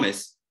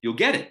promise you'll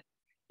get it.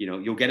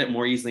 You'll get it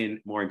more easily and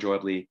more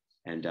enjoyably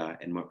and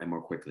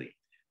more quickly.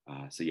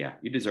 So yeah,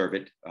 you deserve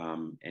it,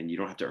 and you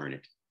don't have to earn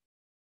it.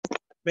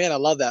 Man, I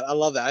love that. I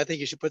love that. I think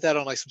you should put that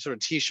on like some sort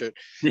of t-shirt.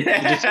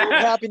 Yeah. You deserve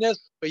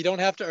happiness, but you don't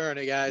have to earn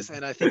it, guys.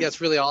 And I think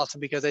that's really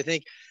awesome, because I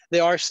think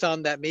there are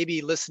some that may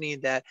be listening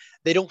that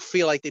they don't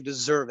feel like they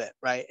deserve it,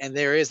 right? And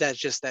there is that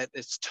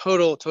it's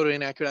totally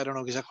inaccurate. I don't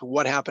know exactly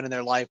what happened in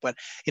their life, but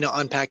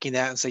unpacking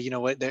that and say, you know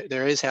what,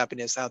 there is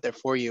happiness out there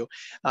for you.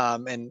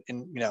 And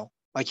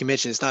like you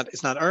mentioned,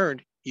 it's not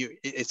earned.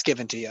 It's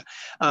given to you.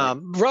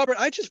 Robert,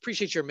 I just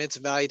appreciate your immense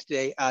value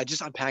today,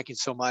 just unpacking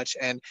so much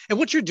and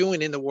what you're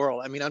doing in the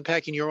world. I mean,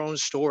 unpacking your own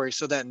story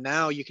so that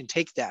now you can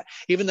take that,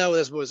 even though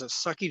this was a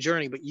sucky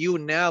journey, but you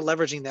now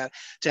leveraging that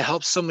to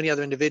help so many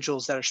other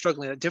individuals that are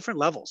struggling at different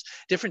levels,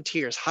 different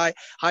tiers, high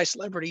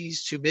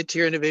celebrities to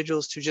mid-tier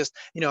individuals to just,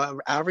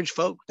 average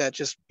folk that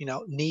just,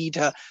 need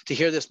to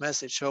hear this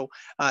message. So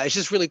it's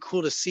just really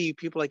cool to see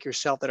people like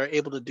yourself that are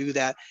able to do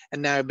that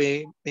and now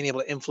being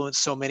able to influence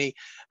so many.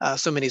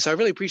 So I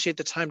really appreciate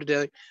the time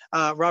today.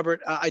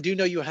 Robert, I do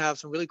know you have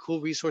some really cool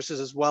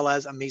resources as well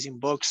as amazing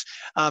books.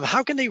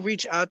 How can they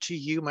reach out to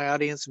you, my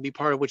audience, and be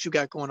part of what you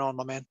got going on,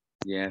 my man?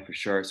 Yeah, for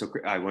sure. So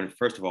I want to,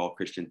 first of all,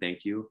 Christian,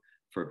 thank you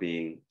for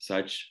being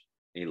such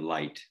a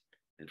light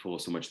and full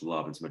of so much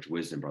love and so much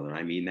wisdom, brother. And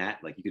I mean that.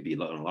 Like, you could be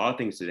on a lot of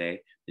things today, and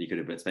you could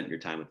have spent your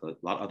time with a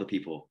lot of other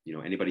people,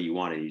 anybody you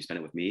wanted, and you spent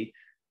it with me.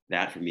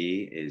 That for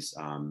me is,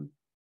 I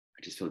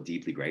just feel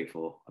deeply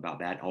grateful about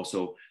that.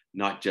 Also,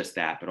 not just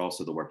that, but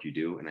also the work you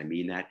do. And I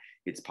mean that.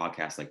 It's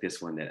podcasts like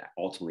this one that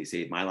ultimately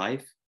saved my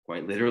life,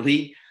 quite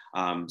literally.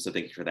 So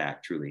thank you for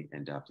that, truly.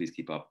 And please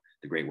keep up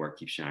the great work,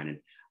 keep shining.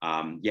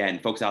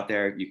 And folks out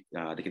there,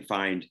 they can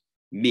find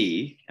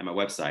me at my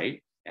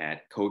website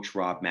at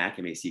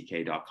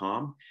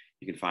coachrobmack.com.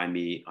 You can find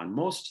me on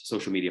most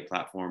social media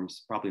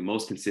platforms, probably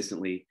most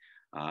consistently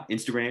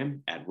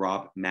Instagram at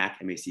Rob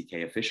Mack,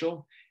 MACK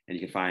official. And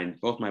you can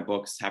find both my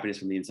books, Happiness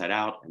from the Inside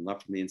Out and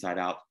Love from the Inside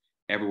Out,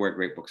 everywhere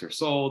great books are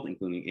sold,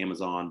 including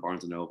Amazon,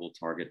 Barnes & Noble,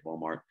 Target,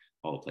 Walmart,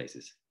 all the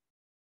places.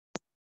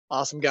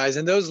 Awesome, guys.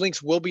 And those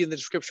links will be in the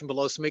description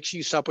below. So make sure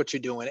you stop what you're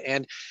doing.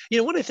 And,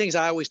 one of the things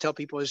I always tell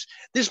people is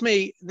this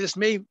may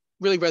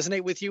really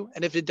resonate with you.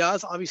 And if it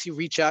does, obviously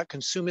reach out,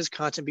 consume his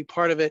content, be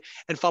part of it,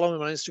 and follow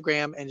him on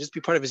Instagram and just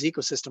be part of his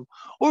ecosystem.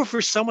 Or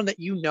for someone that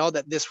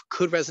that this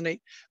could resonate,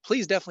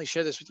 please definitely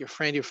share this with your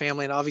friend, your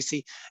family, and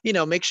obviously,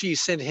 make sure you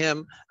send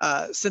them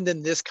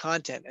this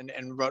content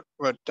and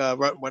what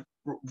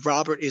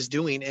Robert is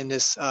doing in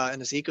this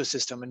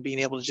ecosystem, and being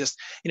able to just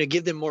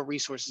give them more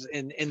resources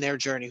in their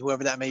journey,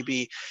 whoever that may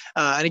be.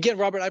 And again,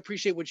 Robert, I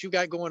appreciate what you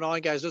got going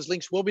on, guys. Those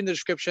links will be in the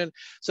description.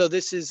 So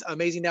this is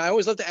amazing. Now, I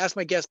always love to ask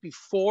my guests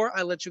before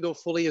I let you go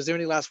fully, is there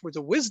any last words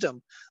of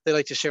wisdom they'd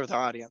like to share with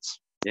our audience?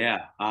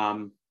 Yeah.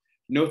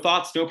 No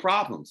thoughts, no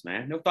problems,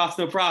 man. No thoughts,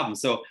 no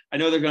problems. So I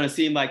know they're going to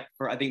seem like,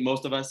 for I think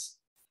most of us,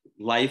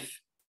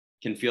 life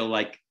can feel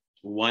like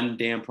one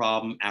damn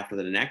problem after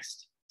the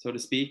next, so to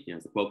speak,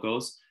 as the quote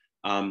goes.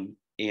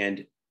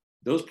 And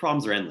those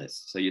problems are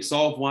endless. So you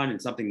solve one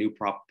and something new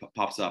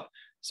pops up.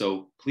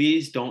 So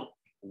please don't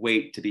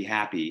wait to be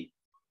happy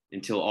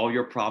until all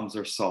your problems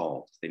are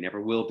solved. They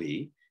never will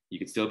be. You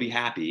can still be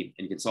happy,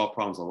 and you can solve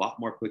problems a lot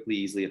more quickly,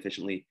 easily,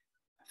 efficiently,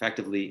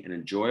 effectively, and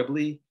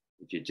enjoyably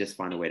if you just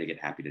find a way to get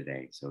happy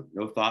today. So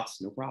no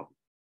thoughts, no problem.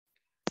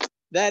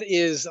 That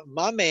is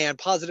my man,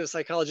 positive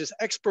psychologist,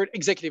 expert,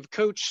 executive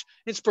coach,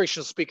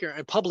 inspirational speaker,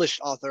 and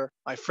published author,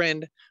 my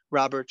friend,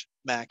 Robert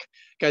Mack.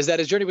 Guys, that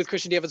is Journey with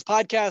Christian D. Evans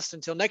podcast.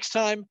 Until next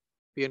time,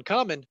 be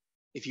uncommon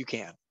if you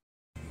can.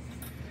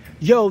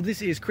 Yo,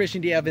 this is Christian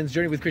D. Evans,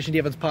 Journey with Christian D.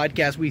 Evans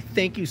podcast. We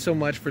thank you so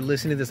much for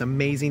listening to this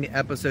amazing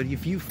episode.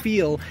 If you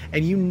feel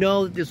and you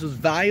know that this was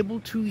valuable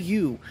to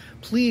you,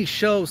 please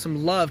show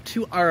some love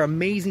to our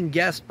amazing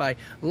guest by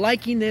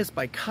liking this,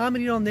 by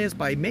commenting on this,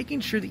 by making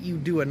sure that you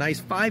do a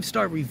nice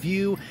 5-star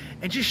review,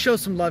 and just show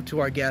some love to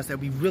our guest. That'd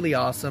be really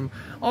awesome.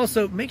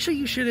 Also, make sure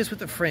you share this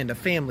with a friend, a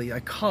family,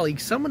 a colleague,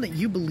 someone that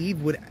you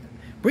believe would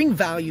bring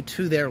value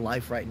to their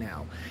life right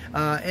now.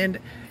 And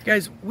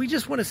guys, we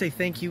just want to say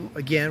thank you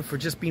again for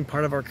just being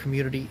part of our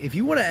community. If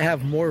you want to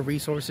have more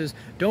resources,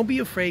 don't be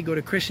afraid. Go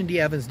to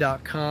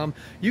christianDevans.com.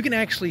 You can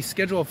actually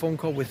schedule a phone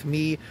call with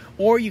me,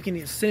 or you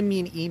can send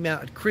me an email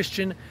at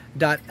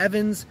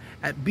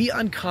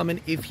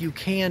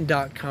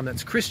christian.evans@beUncommonIfYouCan.com.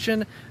 That's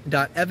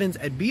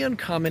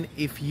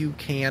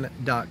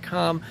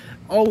christian.evans@beUncommonIfYouCan.com.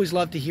 Always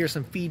love to hear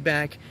some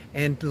feedback,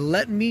 and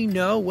let me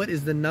know what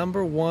is the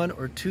number 1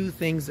 or 2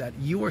 things that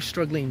you are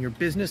struggling in your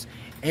business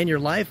and your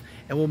life,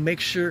 and we'll make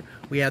sure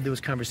we have those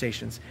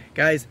conversations.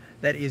 Guys,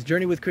 that is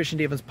Journey with Christian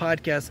D. Evans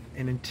podcast,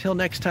 and until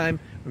next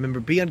time, remember,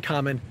 be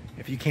uncommon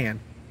if you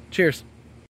can. Cheers.